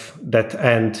to have that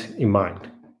end in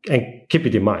mind and keep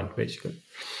it in mind, basically.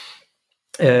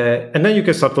 And then you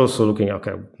can start also looking,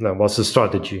 okay, now what's the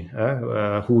strategy?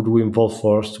 Who do we involve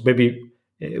first? Maybe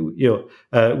we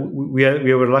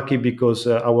were lucky because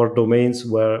our domains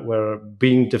were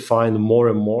being defined more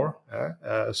and more,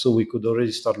 so we could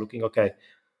already start looking, okay,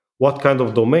 what kind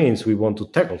of domains we want to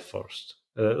tackle first,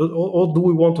 or do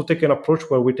we want to take an approach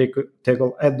where we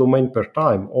tackle a domain per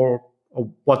time, or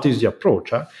what is the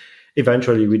approach?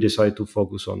 Eventually, we decide to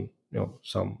focus on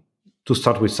to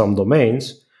start with some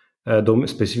domains,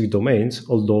 specific domains.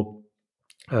 Although,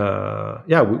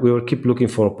 we will keep looking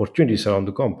for opportunities around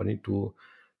the company to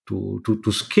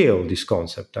scale this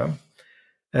concept.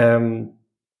 And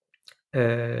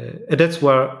that's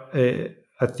where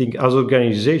I think as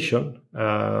organization,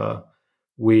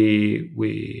 we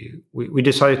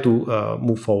decided to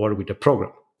move forward with a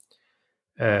program.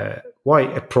 Why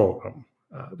a program?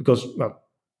 Because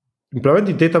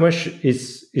implementing data mesh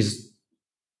is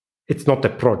it's not a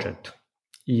project.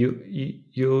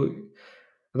 You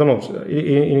I don't know.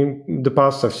 In the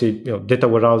past, I've seen data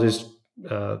warehouses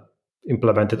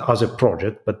implemented as a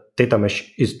project, but data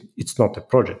mesh it's not a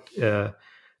project.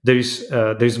 There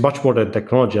is much more than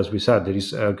technology, as we said. There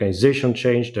is organization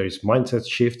change, there is mindset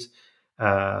shift,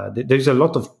 there is a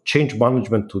lot of change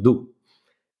management to do.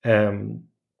 Um,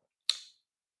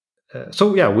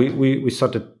 so yeah, we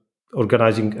started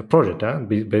organizing a project.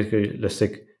 Basically, let's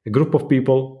take a group of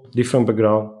people, different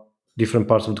background, different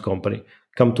parts of the company,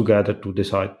 come together to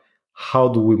decide how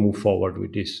do we move forward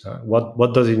with this.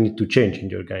 What does it need to change in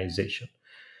the organization,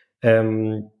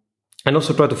 and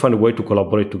also try to find a way to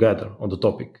collaborate together on the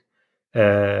topic.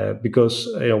 Because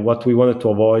what we wanted to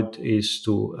avoid is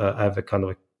to have a kind of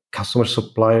a customer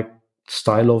supplier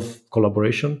style of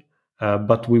collaboration,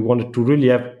 but we wanted to really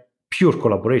have pure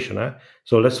collaboration.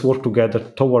 So let's work together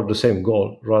toward the same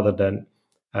goal rather than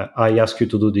I ask you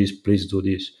to do this, please do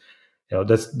this.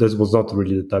 That was not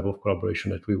really the type of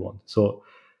collaboration that we want. So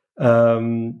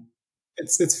um,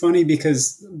 It's funny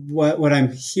because what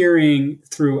I'm hearing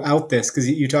throughout this, because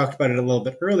you talked about it a little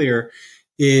bit earlier,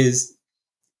 is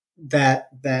that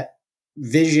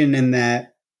vision and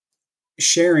that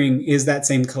sharing is that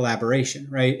same collaboration,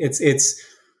 right? It's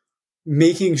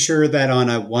making sure that on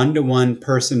a one-to-one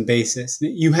person basis,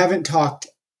 you haven't talked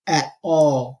at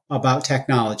all about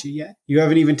technology yet. You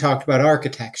haven't even talked about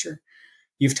architecture.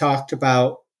 You've talked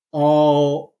about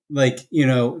all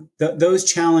those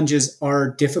challenges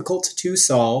are difficult to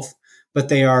solve, but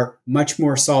they are much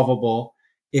more solvable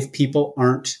if people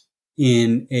aren't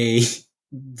in a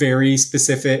very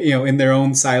specific, in their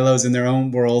own silos, in their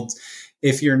own worlds.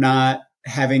 If you're not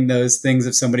having those things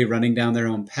of somebody running down their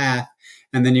own path,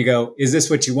 and then you go, is this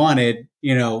what you wanted,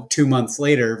 2 months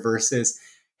later versus,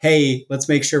 hey, let's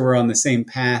make sure we're on the same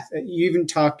path. You even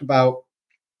talked about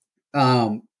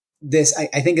this.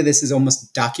 I think of this as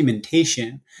almost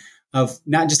documentation of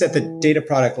not just at the data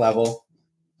product level,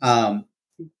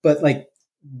 but like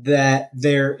that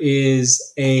there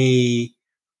is that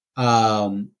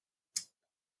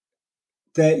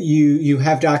you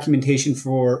have documentation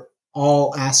for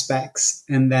all aspects,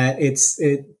 and that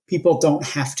people don't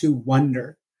have to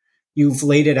wonder. You've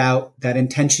laid it out, that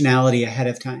intentionality ahead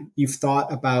of time. You've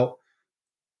thought about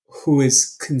who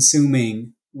is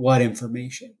consuming what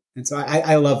information. And so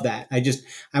I love that.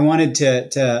 I wanted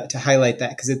to highlight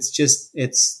that because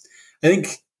I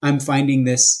think I'm finding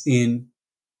this in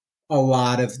a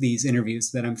lot of these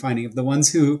interviews that I'm finding of the ones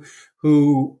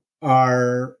who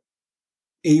are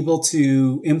able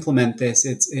to implement this.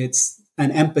 It's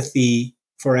an empathy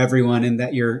for everyone, and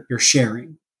that you're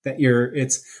sharing, that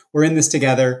we're in this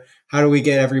together. How do we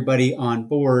get everybody on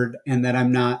board? And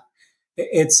that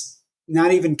it's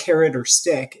not even carrot or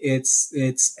stick. It's,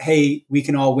 hey, we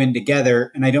can all win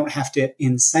together. And I don't have to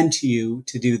incent you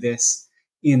to do this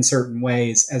in certain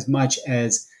ways as much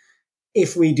as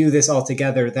if we do this all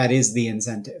together, that is the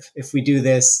incentive. If we do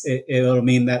this, it'll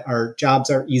mean that our jobs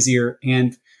are easier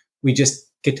and we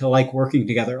just get to like working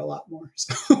together a lot more.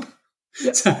 So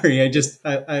yeah. Sorry,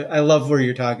 I love where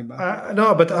you're talking about.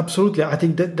 No, but absolutely. I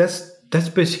think that's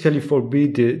basically for me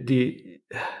the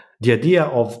idea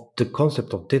of the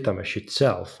concept of data mesh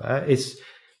itself. Is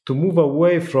to move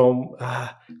away from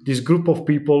this group of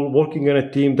people working in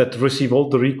a team that receive all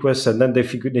the requests and then they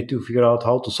need to figure out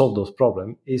how to solve those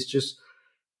problems. Is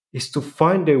to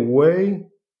find a way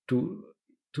to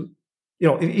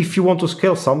if you want to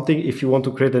scale something, if you want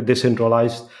to create a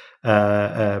decentralized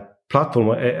platform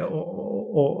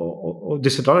or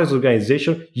decentralized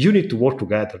organization, you need to work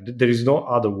together. There is no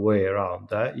other way around.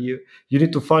 You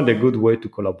need to find a good way to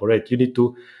collaborate. You need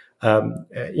to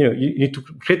you need to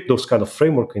create those kind of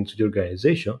framework into the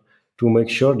organization to make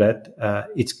sure that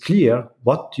it's clear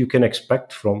what you can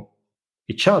expect from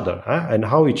each other and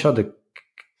how each other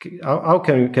how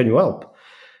can you help.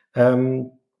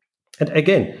 And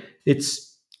again,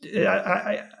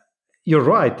 you're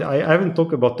right. I haven't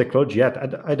talked about technology yet.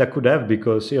 I could have,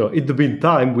 because in the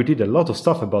meantime we did a lot of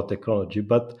stuff about technology.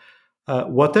 But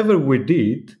whatever we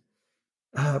did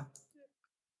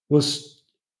was,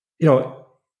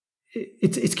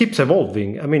 it keeps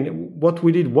evolving. I mean, what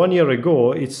we did 1 year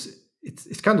ago, it's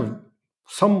kind of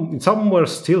somewhere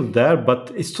still there,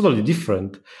 but it's totally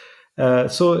different.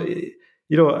 So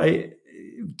I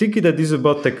thinking that this is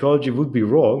about technology would be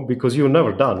wrong, because you're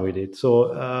never done with it.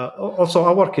 So also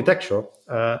our architecture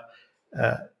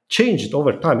changed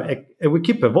over time, and we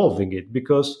keep evolving it,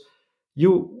 because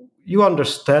you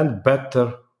understand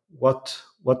better what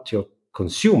your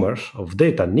consumers of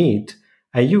data need,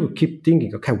 and you keep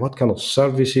thinking, okay, what kind of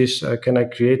services can I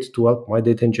create to help my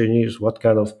data engineers? What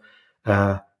kind of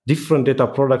different data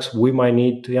products we might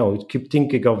need? Keep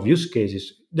thinking of use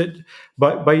cases. That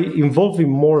by involving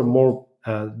more and more,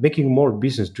 making more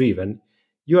business driven,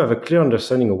 you have a clear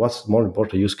understanding of what's the more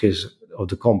important use case of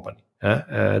the company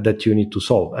that you need to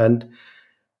solve. And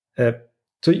uh,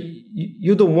 so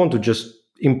you don't want to just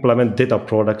implement data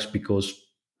products because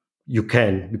you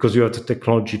can, because you have the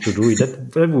technology to do it.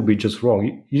 That would be just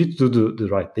wrong. You need to do the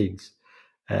right things.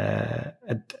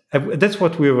 And that's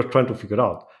what we were trying to figure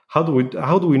out. How do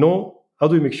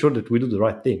we make sure that we do the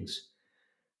right things?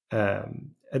 We are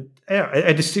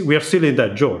still in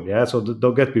that journey. Yeah, so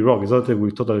don't get me wrong. It's not that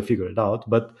we totally figured it out,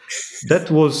 but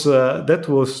that was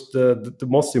the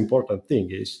most important thing.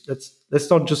 Is let's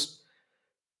not just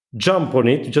jump on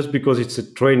it just because it's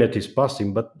a train that is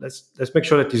passing, but let's make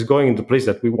sure that it's going in the place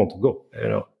that we want to go.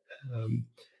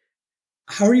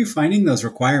 How are you finding those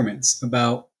requirements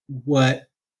about what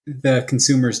the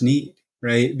consumers need,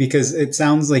 right? Because it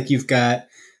sounds like you've got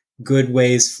good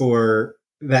ways for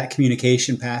that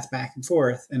communication path back and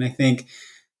forth. And I think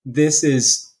this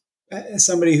is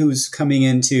somebody who's coming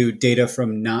into data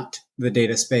from not the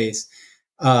data space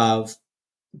of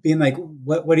being like,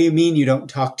 what do you mean you don't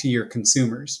talk to your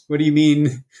consumers? What do you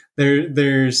mean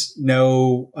there's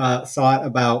no thought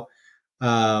about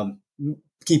um,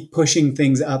 keep pushing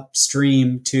things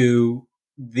upstream to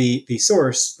the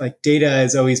source? Like data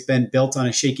has always been built on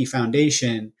a shaky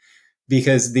foundation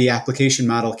because the application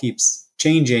model keeps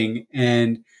changing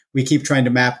and we keep trying to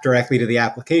map directly to the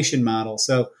application model.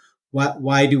 So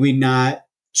why do we not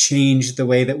change the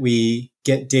way that we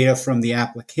get data from the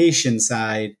application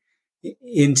side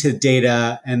into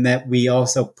data, and that we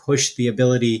also push the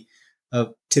ability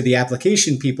of to the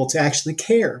application people to actually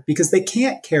care, because they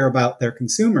can't care about their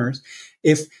consumers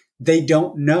if they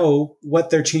don't know what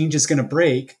their change is going to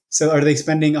break. So are they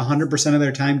spending 100% of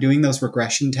their time doing those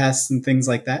regression tests and things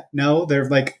like that? No, they're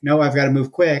like, no, I've got to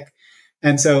move quick.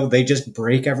 And so they just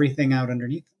break everything out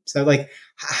underneath them. So like,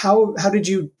 how did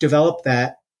you develop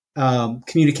that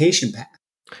communication path?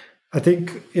 I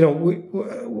think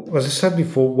as I said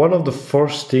before, one of the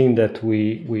first thing that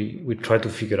we try to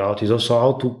figure out is also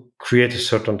how to create a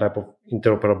certain type of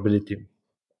interoperability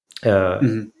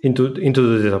Mm-hmm. into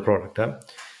the data product.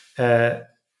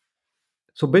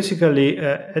 So basically,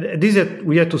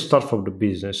 we had to start from the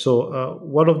business. So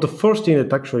one of the first thing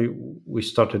that actually we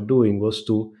started doing was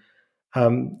to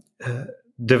um, uh,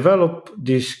 develop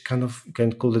this kind of, you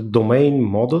can call it domain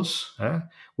models.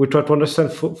 We try to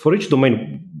understand for each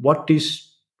domain what is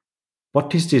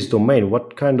this domain,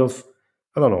 what kind of,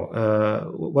 I don't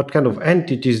know, what kind of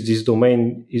entities this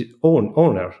domain is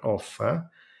owner of.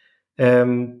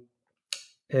 Um,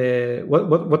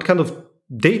 what kind of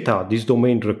data this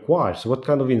domain requires, what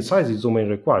kind of insights this domain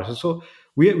requires. And so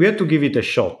we had to give it a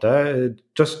shot,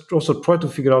 just also try to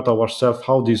figure out ourselves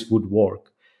how this would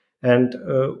work. And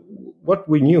what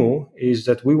we knew is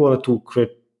that we wanted to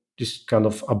create this kind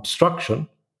of abstraction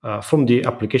from the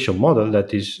application model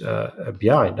that is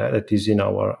behind, that is in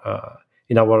our,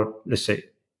 let's say,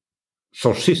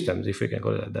 source systems, if we can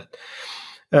call it like that.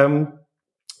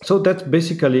 So that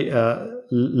basically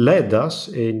led us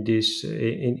in this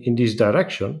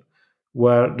direction,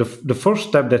 where the first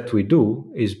step that we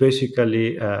do is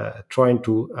basically trying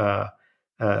to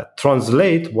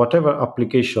translate whatever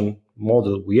application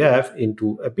model we have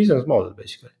into a business model,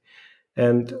 basically,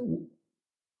 and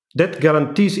that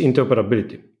guarantees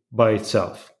interoperability by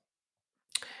itself.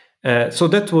 So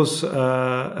that was,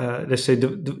 let's say,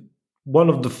 one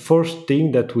of the first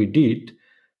thing that we did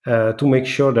to make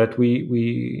sure that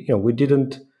we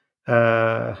didn't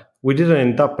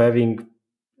end up having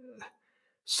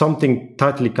something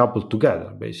tightly coupled together,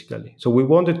 basically. So we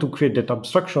wanted to create that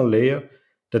abstraction layer,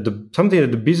 something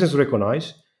that the business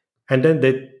recognize, and then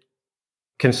they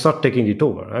can start taking it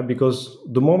over. Right? Because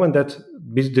the moment that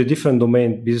the different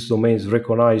business domains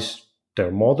recognize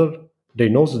their model, they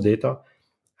know the data,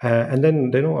 and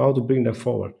then they know how to bring them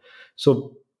forward.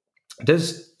 So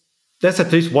that's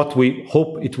at least what we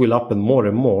hope it will happen more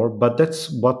and more. But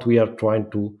that's what we are trying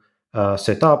to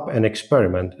set up and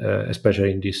experiment,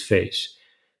 especially in this phase.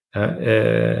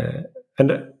 And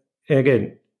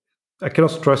again, I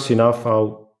cannot stress enough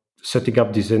how setting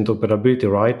up this interoperability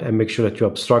right and make sure that you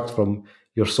abstract from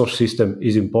your source system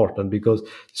is important, because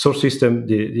source system,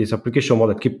 this application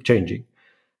model keep changing.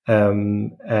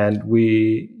 And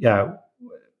we had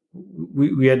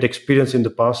experience in the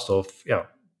past of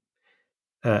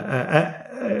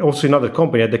also in other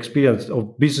company had experience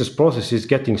of business processes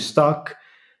getting stuck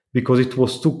because it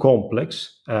was too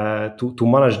complex to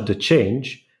manage the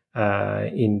change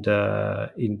in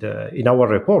our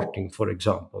reporting, for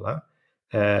example.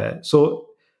 So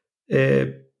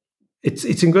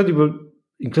it's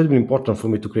incredibly important for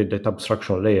me to create that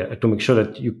abstraction layer to make sure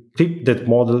that you keep that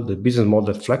model, the business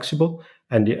model, flexible,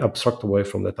 and you abstract away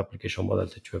from that application model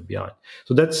that you have behind.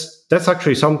 So that's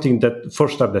actually something that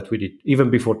first step that we did, even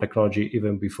before technology,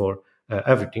 even before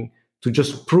everything, to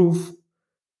just prove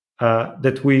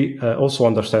that we also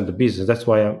understand the business. That's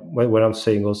why when I'm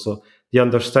saying also the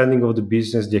understanding of the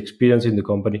business, the experience in the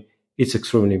company, it's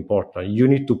extremely important. You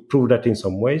need to prove that in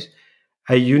some ways,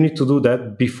 and you need to do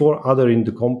that before other in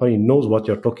the company knows what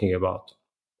you're talking about.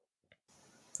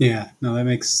 Yeah, no, that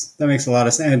makes a lot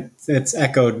of sense. It's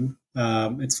echoed.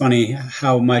 It's funny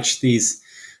how much these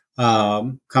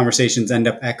conversations end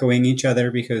up echoing each other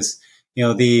because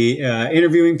the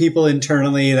interviewing people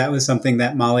internally, that was something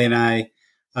that Molly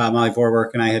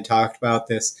Vorwerk and I had talked about.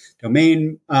 This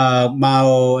domain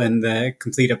model and the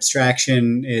complete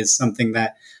abstraction is something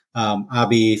that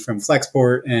Abi from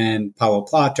Flexport and Paulo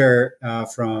Plotter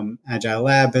from Agile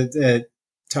Lab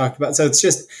talked about. So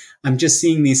I'm just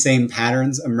seeing these same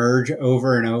patterns emerge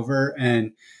over and over.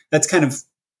 And that's kind of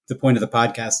the point of the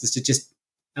podcast, is to just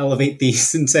elevate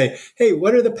these and say, hey,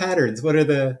 what are the patterns? What are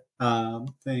the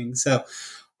things? So,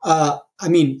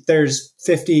 there's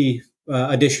 50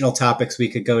 additional topics we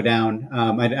could go down.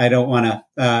 I don't want to,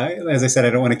 as I said, I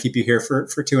don't want to keep you here for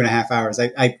 2.5 hours.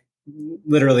 I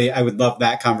literally, I would love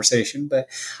that conversation. But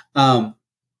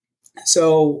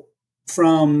so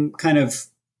from kind of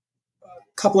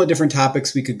couple of different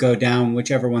topics we could go down,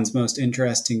 whichever one's most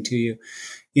interesting to you.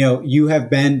 You have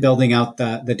been building out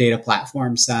the data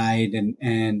platform side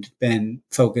and been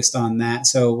focused on that.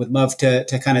 So would love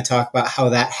to kind of talk about how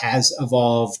that has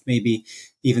evolved, maybe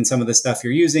even some of the stuff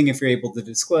you're using, if you're able to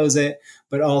disclose it,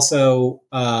 but also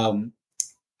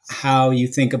how you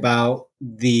think about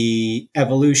the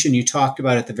evolution you talked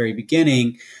about at the very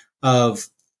beginning of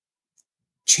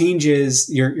changes.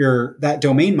 Your that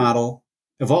domain model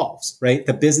evolves, right?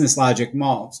 The business logic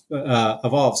evolves.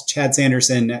 Chad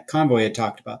Sanderson at Convoy had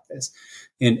talked about this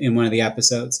in one of the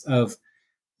episodes of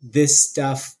this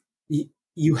stuff.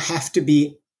 You have to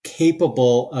be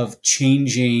capable of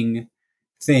changing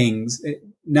things.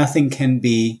 Nothing can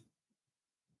be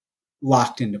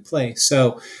locked into place.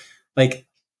 So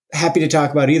happy to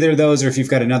talk about either of those, or if you've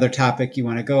got another topic you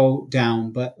want to go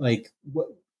down, but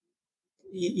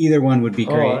either one would be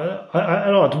great.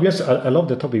 I know. To be honest, I love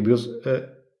the topic because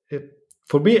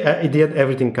for me, in the end,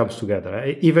 everything comes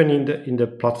together. Even in the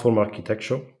platform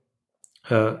architecture,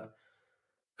 the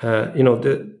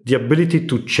ability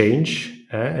to change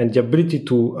and the ability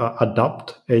to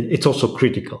adapt, it's also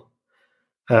critical.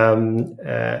 Like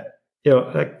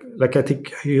I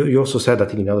think you also said, I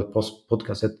think in other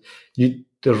podcasts, that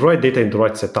the right data in the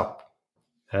right setup,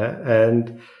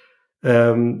 and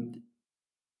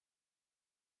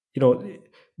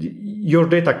your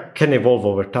data can evolve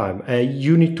over time.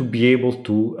 You need to be able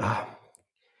to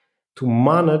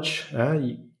manage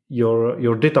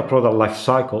your data product life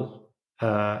cycle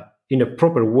in a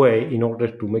proper way in order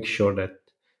to make sure that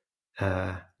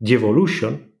the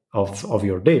evolution of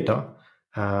your data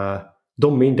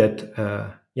don't mean that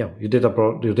your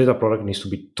data product needs to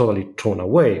be totally thrown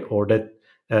away, or that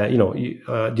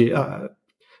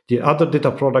the other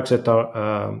data products that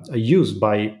are used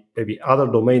by maybe other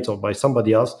domains or by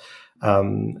somebody else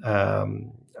are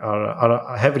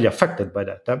heavily affected by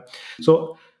that.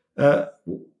 So what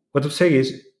I'm saying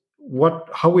is,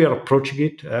 how we are approaching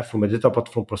it from a data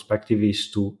platform perspective is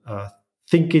to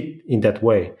think it in that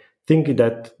way. Think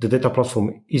that the data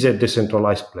platform is a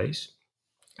decentralized place.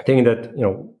 Thinking that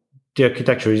the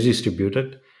architecture is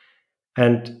distributed,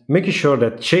 and making sure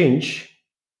that change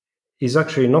is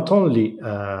actually not only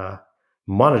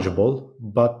manageable,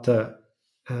 but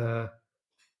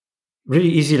really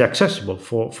easily accessible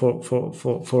for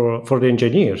the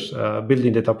engineers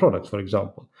building data products, for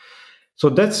example. So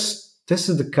this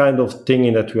is the kind of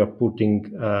thing that we are putting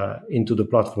into the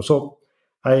platform. So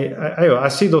I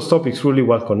see those topics really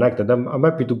well connected. I'm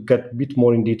happy to get a bit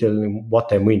more in detail in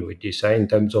what I mean with this in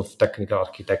terms of technical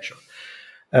architecture.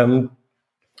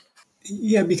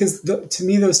 Yeah, because to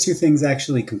me, those two things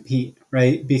actually compete,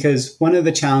 right? Because one of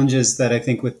the challenges that I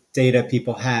think with data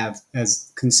people have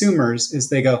as consumers is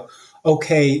they go,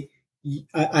 okay,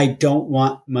 I don't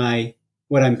want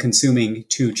what I'm consuming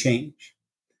to change,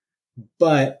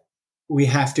 but we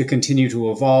have to continue to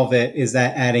evolve it. Is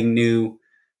that adding new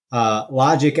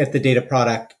logic at the data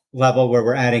product level, where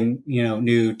we're adding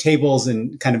new tables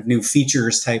and kind of new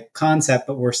features type concept,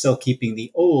 but we're still keeping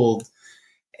the old?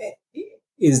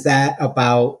 is that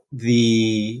about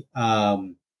the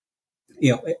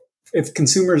you know, if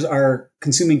consumers are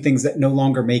consuming things that no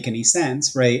longer make any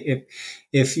sense, right?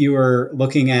 If you were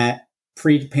looking at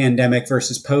pre-pandemic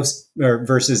versus post, or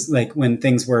versus like when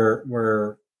things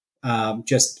were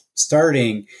just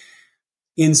starting,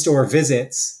 in-store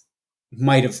visits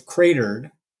might have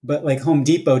cratered, but like Home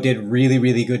Depot did really,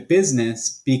 really good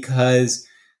business because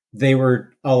they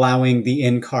were allowing the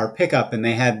in-car pickup and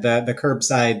they had the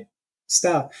curbside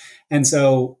stuff. And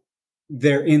so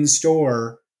their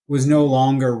in-store was no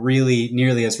longer really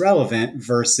nearly as relevant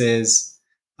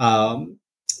um,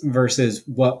 versus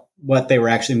what they were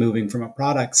actually moving from a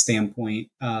product standpoint.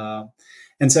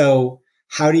 And so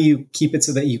how do you keep it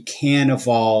so that you can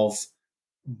evolve,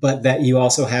 but that you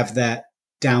also have that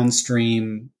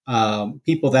downstream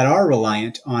people that are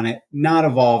reliant on it not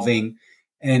evolving,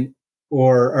 and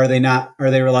or are they not,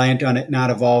 are they reliant on it not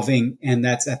evolving, and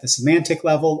that's at the semantic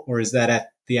level, or is that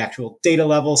at the actual data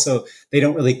level, so they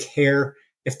don't really care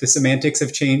if the semantics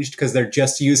have changed because they're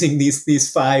just using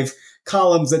these five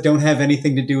columns that don't have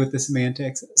anything to do with the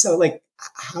semantics. So like,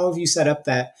 how have you set up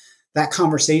that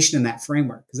conversation and that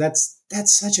framework, because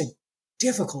that's such a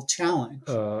difficult challenge.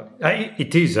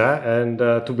 It is, and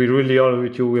to be really honest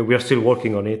with you, we are still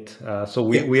working on it.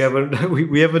 So Yeah. we haven't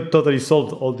we haven't totally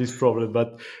solved all these problems,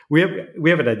 but we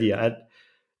have an idea. And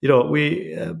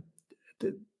we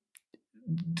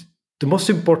the most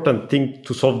important thing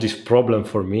to solve this problem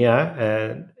for me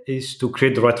is to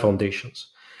create the right foundations.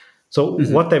 So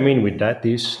what I mean with that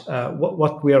is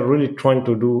what we are really trying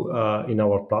to do in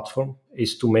our platform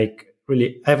is to make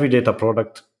really every data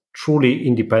product truly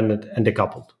independent and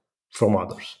decoupled from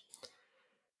others.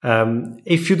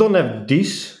 If you don't have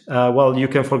this, well, you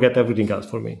can forget everything else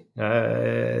for me.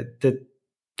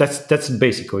 That's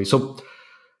basically so.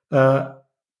 Uh,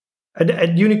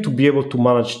 and you need to be able to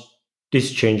manage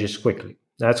these changes quickly.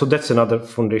 So that's another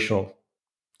foundational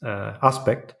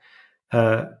aspect.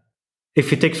 Uh,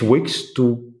 if it takes weeks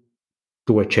to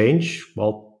do a change,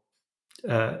 well,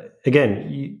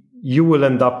 again, you will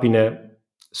end up in a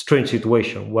strange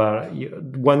situation where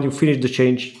when you finish the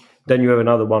change, then you have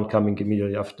another one coming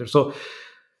immediately after. So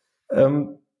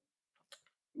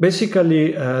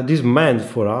basically, this meant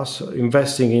for us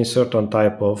investing in certain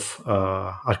type of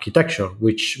architecture,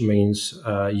 which means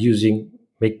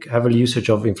make heavily usage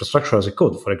of infrastructure as a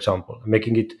code, for example,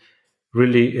 making it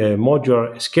really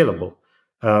modular, scalable,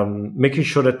 making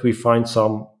sure that we find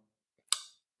some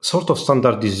sort of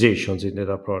standardizations in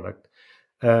data product.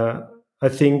 Uh, I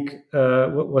think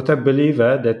what I believe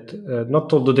that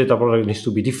not all the data product needs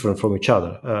to be different from each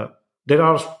other. There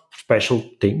are special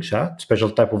things, special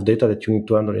type of data that you need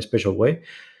to handle in a special way.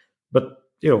 But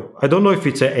I don't know if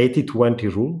it's a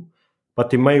 80-20 rule,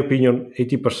 but in my opinion,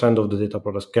 80% of the data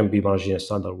products can be managed in a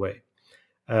standard way.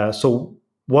 So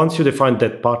once you define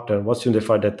that pattern, once you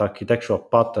define that architectural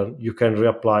pattern, you can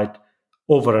reapply it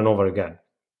over and over again.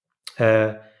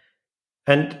 Uh,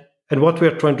 and what we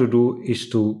are trying to do is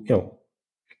to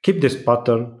keep this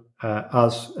pattern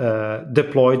as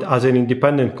deployed as an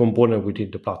independent component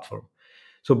within the platform.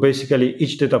 So basically,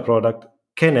 each data product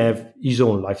can have its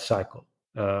own life cycle.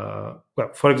 Well,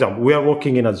 for example, we are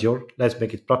working in Azure. Let's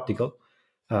make it practical.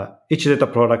 Each data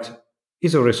product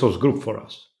is a resource group for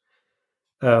us,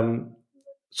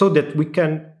 so that we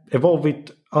can evolve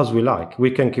it as we like.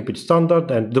 We can keep it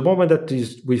standard, and the moment that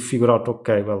we figure out,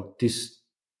 okay, well, this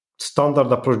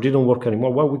standard approach didn't work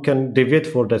anymore, well, we can deviate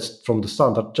from the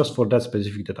standard just for that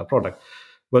specific data product,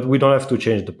 but we don't have to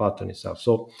change the pattern itself.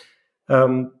 So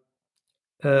um,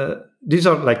 these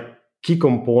are like key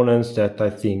components that I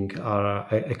think are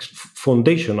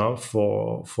foundational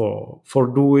for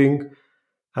doing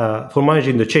for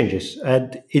managing the changes.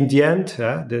 And in the end,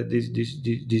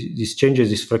 these changes,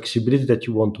 this flexibility that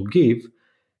you want to give,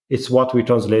 it's what we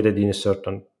translated in a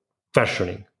certain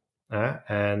versioning.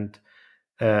 And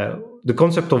the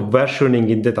concept of versioning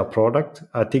in data product,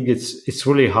 I think it's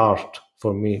really hard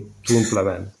for me to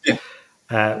implement.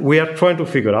 Yeah. We are trying to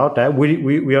figure out that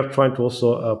we are trying to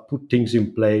also put things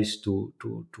in place to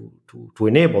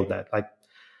enable that. Like,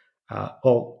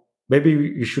 maybe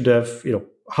you should have,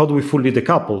 how do we fully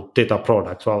decouple data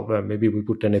products? Well, maybe we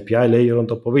put an API layer on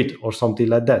top of it or something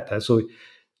like that. So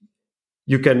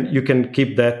you can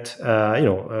keep that,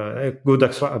 a good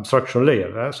abstraction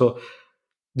layer. So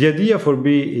the idea for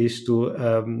me is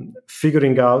to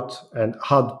figuring out and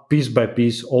add piece by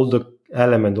piece all the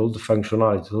elements, all the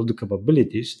functionalities, all the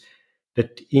capabilities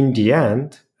that in the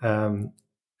end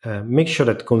make sure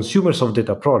that consumers of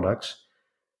data products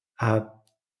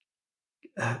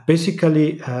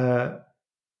basically have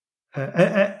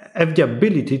the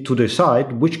ability to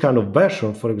decide which kind of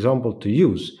version, for example, to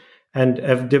use. and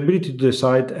have the ability to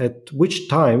decide at which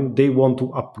time they want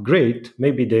to upgrade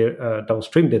maybe their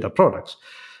downstream data products.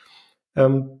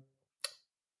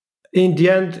 In the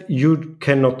end, you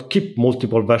cannot keep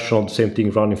multiple versions of the same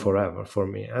thing running forever for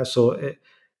me. So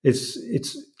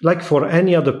it's like for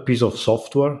any other piece of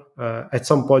software. At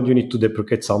some point, you need to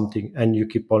deprecate something, and you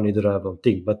keep only the relevant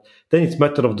thing. But then it's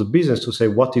matter of the business to say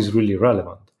what is really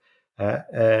relevant.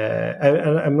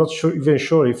 And I'm not even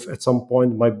sure if at some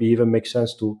point it might be even make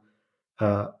sense to,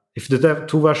 if the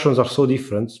two versions are so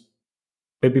different,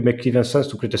 maybe make even sense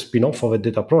to create a spin-off of a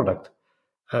data product.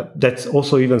 That's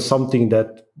also even something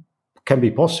that can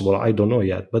be possible. I don't know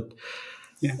yet, but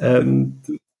yeah,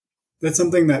 that's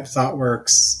something that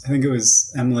ThoughtWorks, I think it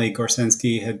was Emily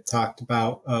Gorsinski, had talked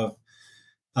about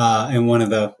in one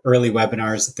of the early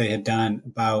webinars that they had done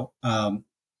about.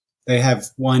 They have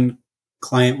one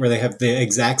client where they have the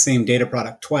exact same data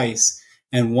product twice,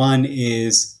 and one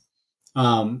is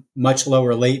much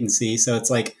lower latency. So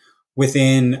it's like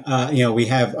within, we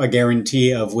have a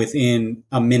guarantee of within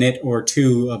a minute or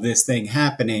two of this thing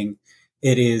happening,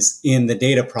 it is in the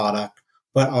data product,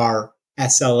 but our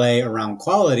SLA around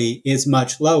quality is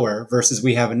much lower versus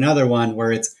we have another one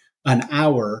where it's an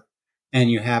hour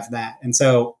and you have that. And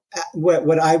so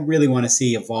what I really want to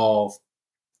see evolve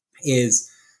is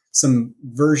some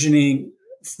versioning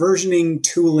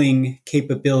tooling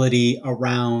capability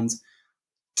around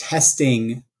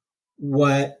testing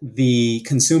what the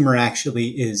consumer actually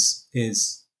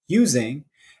is using.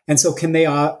 And so can they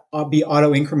be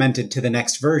auto incremented to the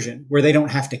next version where they don't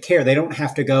have to care? They don't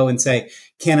have to go and say,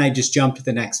 can I just jump to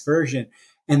the next version?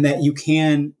 And that you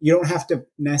don't have to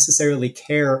necessarily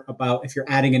care about if you're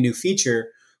adding a new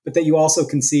feature, but that you also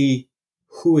can see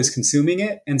who is consuming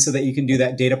it. And so that you can do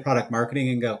that data product marketing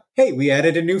and go, hey, we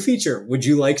added a new feature. Would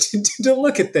you like to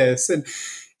look at this? And,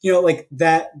 like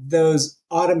that, those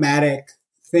automatic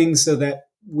things so that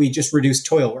we just reduce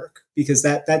toil work, because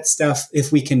that stuff,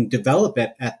 if we can develop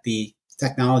it at the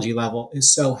technology level,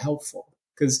 is so helpful,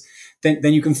 because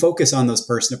then you can focus on those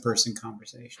person-to-person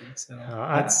conversations. So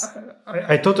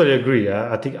I totally agree.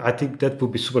 I think that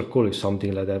would be super cool if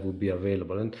something like that would be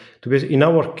available. And to be in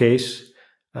our case,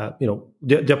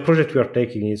 the project we are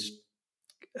taking is,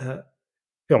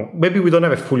 maybe we don't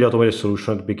have a fully automated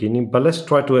solution at the beginning, but let's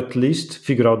try to at least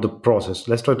figure out the process.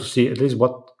 Let's try to see at least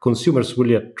what consumers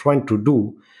really are trying to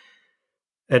do,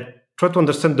 and try to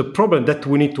understand the problem that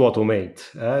we need to automate,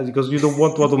 because you don't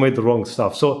want to automate the wrong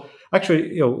stuff. So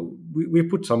actually, we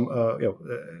put some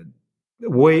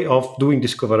way of doing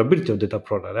discoverability of data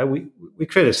product. We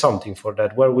created something for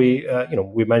that where we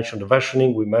mentioned the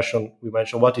versioning, we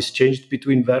mentioned what is changed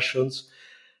between versions,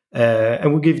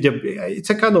 and we give it's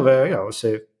a kind of it's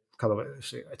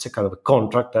a kind of a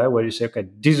contract where you say, okay,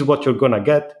 this is what you're gonna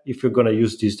get if you're gonna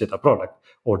use this data product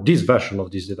or this version of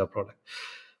this data product.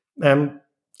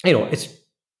 It's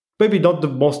maybe not the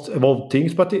most evolved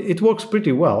things, but it works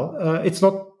pretty well. It's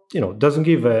not, doesn't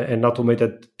give an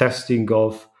automated testing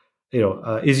of,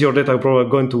 is your data product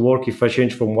going to work if I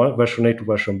change from one version A to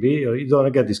version B? You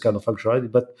don't get this kind of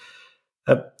functionality. But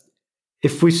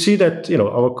if we see that,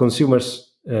 our consumers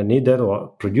need that, or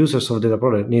producers of data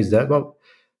product needs that, well,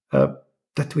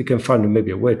 that we can find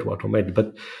maybe a way to automate.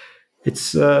 But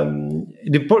it's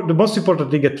the most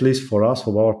important thing, at least for us,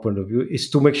 from our point of view, is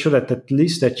to make sure that at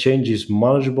least that change is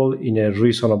manageable in a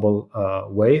reasonable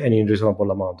way and in a reasonable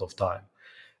amount of time.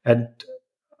 And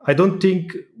I don't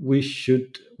think we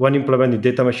should, when implementing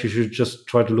data mesh, you should just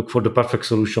try to look for the perfect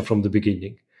solution from the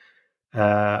beginning.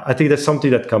 I think that's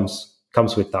something that comes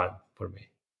with time for me.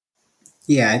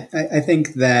 Yeah, I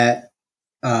think that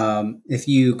if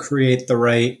you create the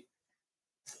right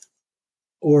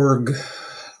org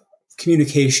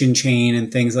communication chain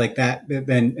and things like that,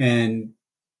 then, and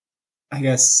I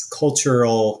guess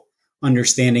cultural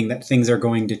understanding that things are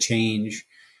going to change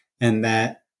and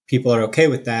that people are okay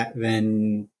with that,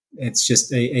 then it's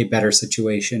just a better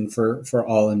situation for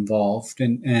all involved.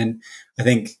 And I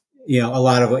think, a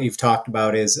lot of what you've talked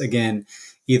about is, again,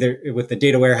 either with the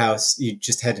data warehouse, you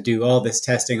just had to do all this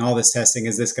testing.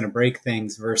 Is this going to break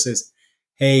things? Versus,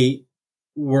 hey,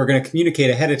 we're going to communicate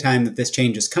ahead of time that this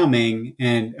change is coming,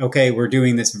 and okay, we're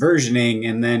doing this versioning,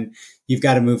 and then you've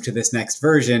got to move to this next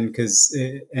version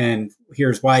and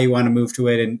here's why you want to move to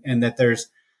it. And that there's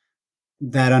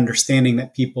that understanding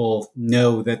that people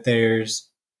know that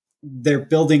they're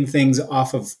building things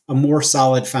off of a more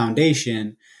solid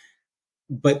foundation,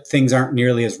 but things aren't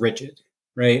nearly as rigid.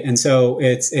 Right. And so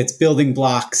it's building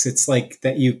blocks. It's like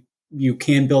that you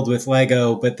can build with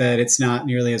Lego, but that it's not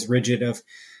nearly as rigid of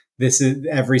this is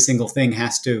every single thing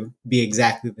has to be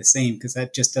exactly the same, because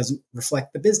that just doesn't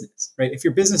reflect the business. Right. If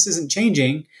your business isn't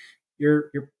changing,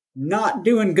 you're not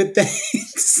doing good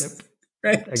things. Yep.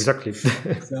 Right? Exactly.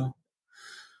 So,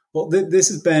 well, this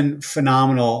has been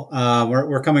phenomenal.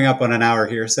 We're coming up on an hour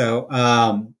here, so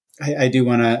I do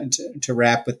want to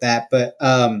wrap with that. But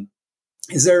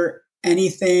is there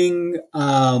anything?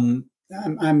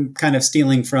 I'm kind of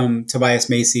stealing from Tobias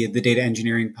Macy at the Data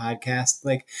Engineering Podcast.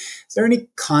 Like, is there any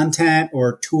content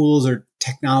or tools or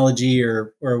technology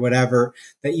or whatever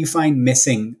that you find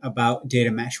missing about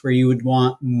data mesh, where you would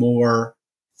want more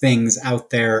things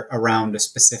out there around a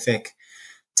specific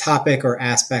topic or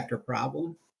aspect or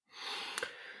problem?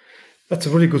 That's a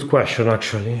really good question,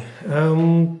 actually.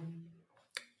 One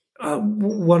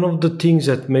of the things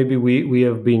that maybe we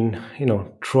have been,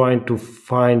 trying to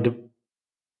find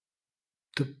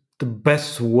the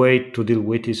best way to deal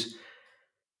with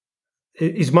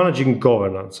is managing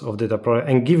governance of data product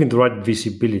and giving the right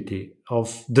visibility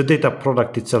of the data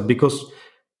product itself. Because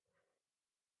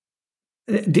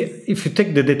if you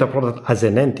take the data product as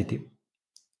an entity,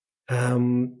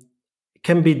 it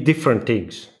can be different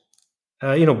things.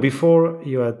 Before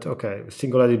you had,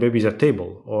 single-headed babies at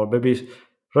table, or babies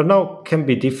right now can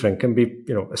be different, can be,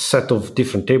 a set of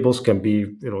different tables, can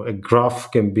be, a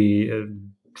graph, can be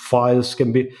files,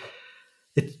 can be,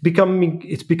 it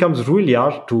becomes really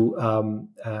hard to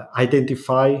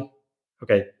identify,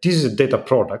 okay, this is a data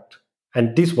product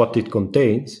and this is what it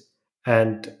contains,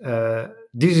 and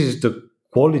this is the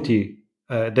quality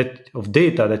that of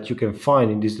data that you can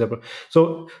find in this level.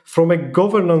 So from a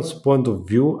governance point of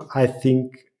view, I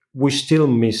think we still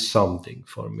miss something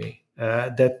for me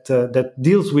that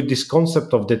deals with this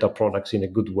concept of data products in a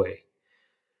good way.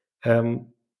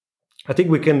 I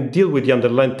think we can deal with the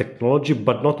underlying technology,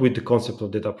 but not with the concept of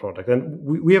data product. And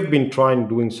we have been trying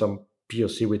doing some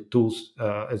POC with tools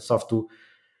and stuff to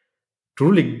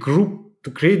really group,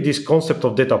 to create this concept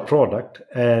of data product,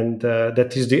 and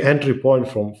that is the entry point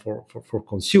for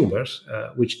consumers,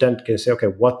 which then can say, okay,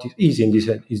 what is in this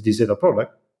is this data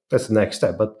product? That's the next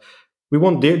step. But we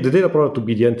want the data product to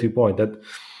be the entry point. That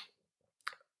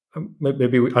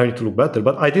maybe I need to look better,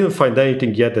 but I didn't find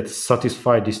anything yet that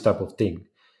satisfied this type of thing,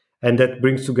 and that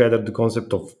brings together the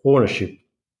concept of ownership,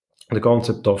 the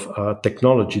concept of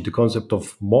technology, the concept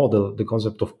of model, the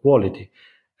concept of quality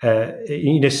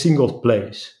in a single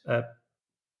place.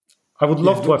 I would Yeah,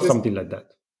 love to have something like that.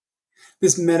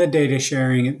 this metadata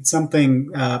sharing, it's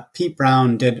something Pete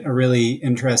Brown did a really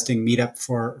interesting meetup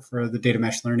for the data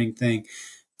mesh learning thing.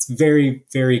 It's very,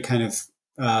 very kind of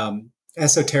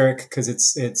esoteric because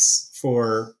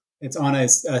it's on a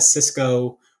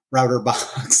Cisco router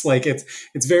box. Like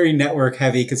it's very network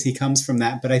heavy because he comes from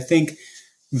that. But I think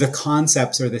the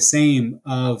concepts are the same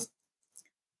of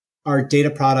our data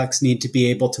products need to be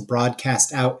able to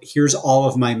broadcast out, here's all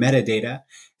of my metadata,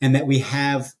 and that we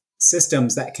have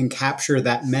systems that can capture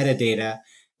that metadata,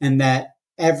 and that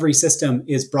every system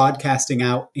is broadcasting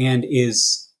out and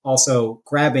is also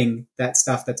grabbing that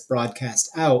stuff that's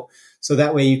broadcast out. So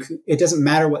that way it doesn't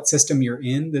matter what system you're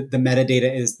in, the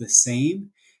metadata is the same.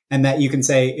 And that you can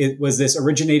say, was this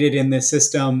originated in this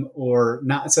system or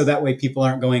not? So that way people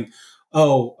aren't going,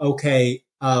 oh, okay,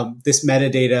 this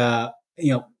metadata,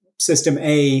 system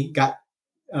A got,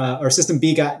 or system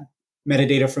B got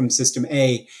metadata from system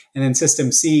A, and then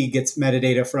system C gets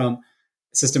metadata from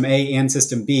system A and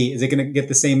system B. Is it going to get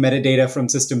the same metadata from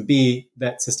system B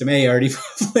that system A already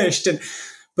published?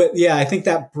 But yeah, I think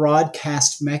that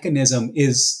broadcast mechanism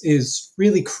is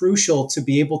really crucial to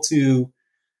be able to.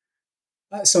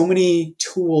 So many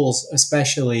tools,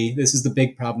 especially, this is the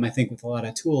big problem I think with a lot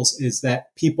of tools, is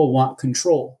that people want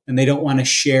control and they don't want to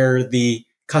share the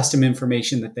custom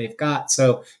information that they've got.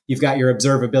 So you've got your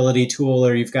observability tool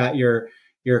or you've got your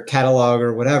catalog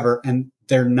or whatever, and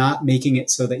they're not making it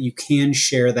so that you can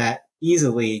share that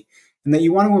easily, and that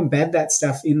you want to embed that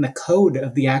stuff in the code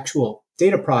of the actual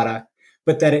data product,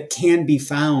 but that it can be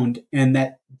found, and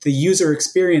that the user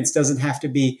experience doesn't have to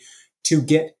be to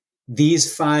get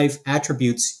these 5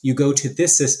 attributes, you go to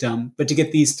this system, but to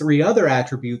get these 3 other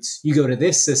attributes, you go to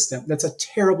this system. That's a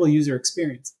terrible user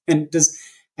experience. And does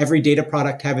every data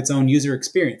product have its own user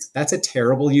experience? That's a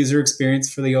terrible user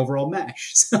experience for the overall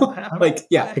mesh. So,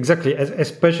 yeah. Exactly.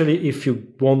 Especially if you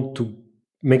want to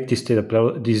make this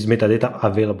metadata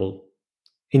available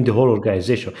in the whole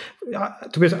organization.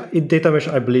 To be honest, in data mesh,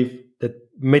 I believe that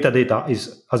metadata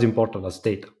is as important as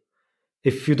data.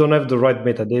 If you don't have the right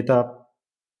metadata,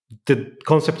 the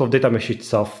concept of data mesh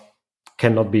itself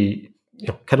cannot be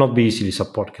easily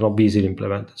supported, cannot be easily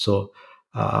implemented. So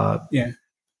yeah,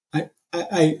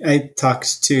 I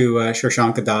talked to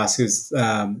Shashank Das, who's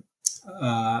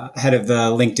head of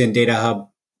the LinkedIn Data Hub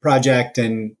project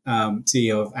and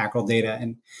CEO of Acral Data,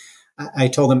 and I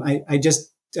told him I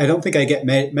just I don't think I get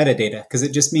metadata because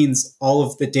it just means all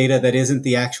of the data that isn't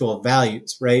the actual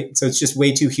values, right? So it's just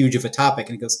way too huge of a topic.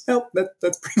 And it goes, nope,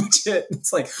 that's pretty much it.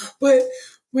 It's like, but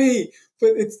wait,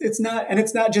 but it's not, and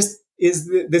it's not just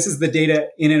this is the data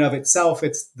in and of itself.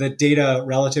 It's the data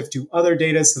relative to other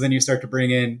data. So then you start to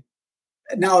bring in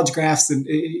knowledge graphs, and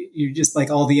you're just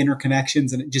like all the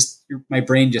interconnections, and my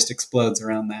brain just explodes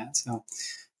around that. So,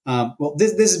 well,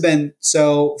 this has been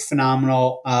so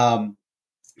phenomenal.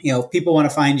 People want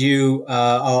to find you.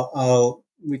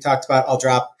 We talked about, I'll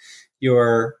drop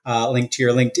your link to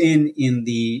your LinkedIn in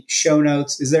the show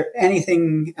notes. Is there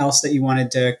anything else that you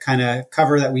wanted to kind of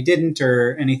cover that we didn't,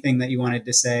 or anything that you wanted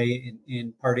to say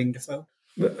in parting to folks?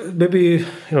 Maybe,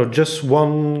 just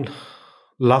one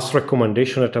last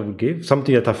recommendation that I would give,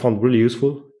 something that I found really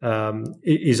useful,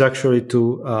 is actually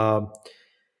to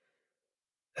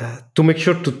make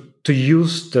sure to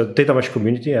use the data mesh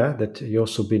community that you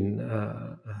also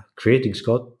been creating,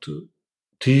 Scott,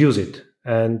 to use it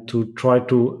and to try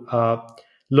to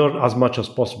learn as much as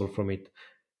possible from it.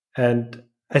 And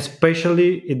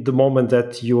especially in the moment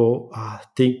that you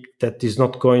think that is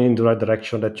not going in the right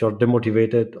direction, that you're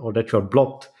demotivated or that you're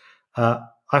blocked,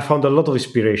 I found a lot of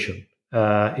inspiration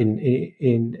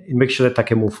in make sure that I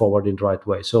can move forward in the right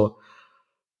way. So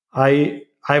I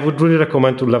would really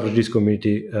recommend to leverage this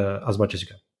community as much as you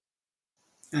can.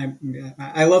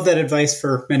 I love that advice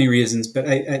for many reasons, but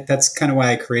that's kind of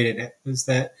why I created it, was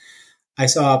that I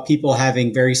saw people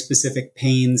having very specific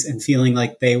pains and feeling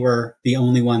like they were the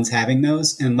only ones having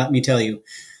those. And let me tell you,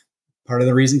 part of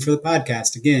the reason for the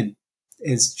podcast, again,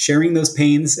 is sharing those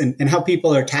pains and how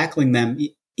people are tackling them,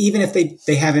 even if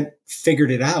they haven't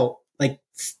figured it out. Like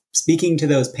speaking to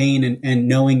those pain and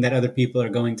knowing that other people are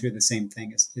going through the same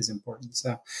thing is important.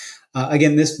 So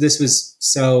again, this was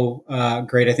so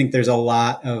great. I think there's a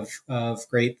lot of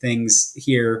great things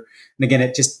here. And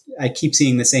again, I keep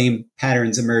seeing the same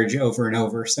patterns emerge over and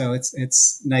over. So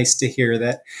it's nice to hear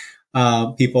that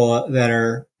people that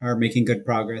are making good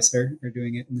progress are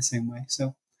doing it in the same way.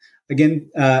 So again,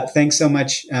 thanks so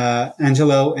much,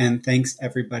 Angelo, and thanks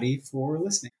everybody for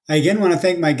listening. I again want to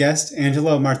thank my guest,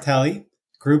 Angelo Martelli,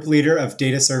 Group Leader of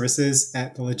Data Services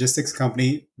at the logistics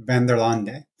company Van der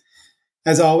Lande.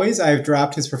 As always, I've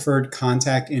dropped his preferred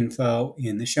contact info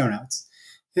in the show notes.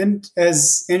 And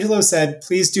as Angelo said,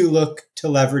 please do look to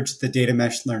leverage the data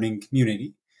mesh learning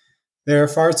community. There are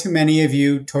far too many of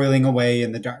you toiling away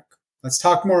in the dark. Let's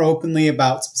talk more openly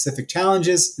about specific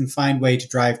challenges and find a way to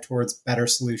drive towards better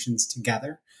solutions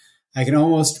together. I can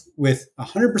almost with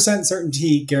 100%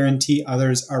 certainty guarantee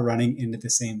others are running into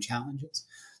the same challenges.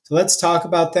 So let's talk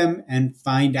about them and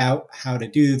find out how to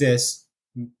do this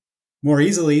more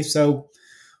easily so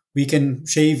we can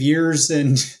shave years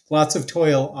and lots of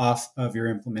toil off of your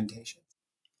implementation.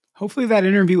 Hopefully that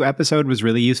interview episode was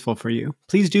really useful for you.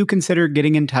 Please do consider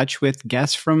getting in touch with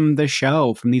guests from the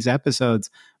show, from these episodes.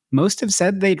 Most have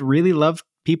said they'd really love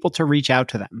people to reach out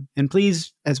to them. And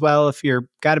please, as well, if you've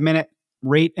got a minute,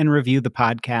 rate and review the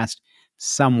podcast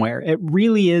somewhere. It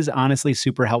really is honestly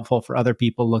super helpful for other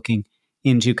people looking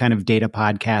into kind of data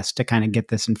podcasts to kind of get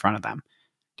this in front of them.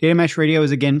 Data Mesh Radio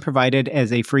is again provided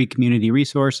as a free community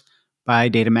resource by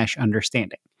Data Mesh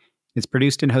Understanding. It's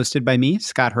produced and hosted by me,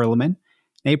 Scott Hurleman.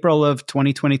 In April of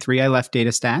 2023, I left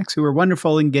DataStax, who were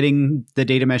wonderful in getting the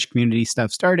Data Mesh community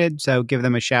stuff started, so give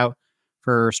them a shout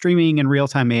for streaming and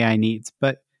real-time AI needs.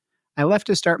 But I left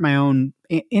to start my own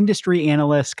industry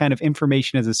analyst kind of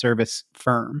information as a service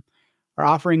firm. Our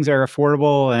offerings are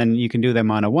affordable, and you can do them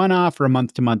on a one-off or a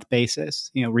month-to-month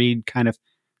basis. Read kind of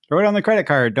throw it on the credit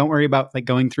card. Don't worry about like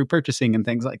going through purchasing and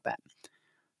things like that.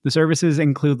 The services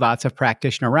include lots of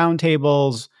practitioner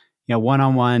roundtables,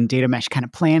 one-on-one data mesh kind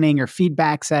of planning or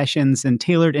feedback sessions, and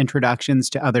tailored introductions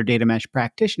to other data mesh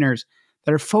practitioners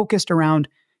that are focused around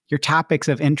your topics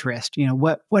of interest.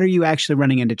 What are you actually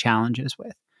running into challenges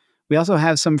with? We also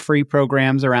have some free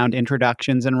programs around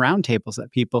introductions and roundtables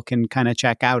that people can kind of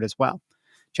check out as well.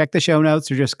 Check the show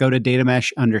notes or just go to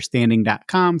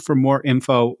datameshunderstanding.com for more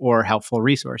info or helpful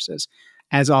resources.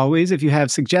 As always, if you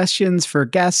have suggestions for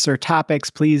guests or topics,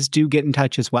 please do get in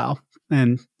touch as well.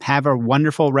 And have a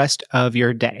wonderful rest of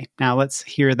your day. Now let's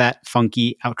hear that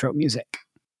funky outro music.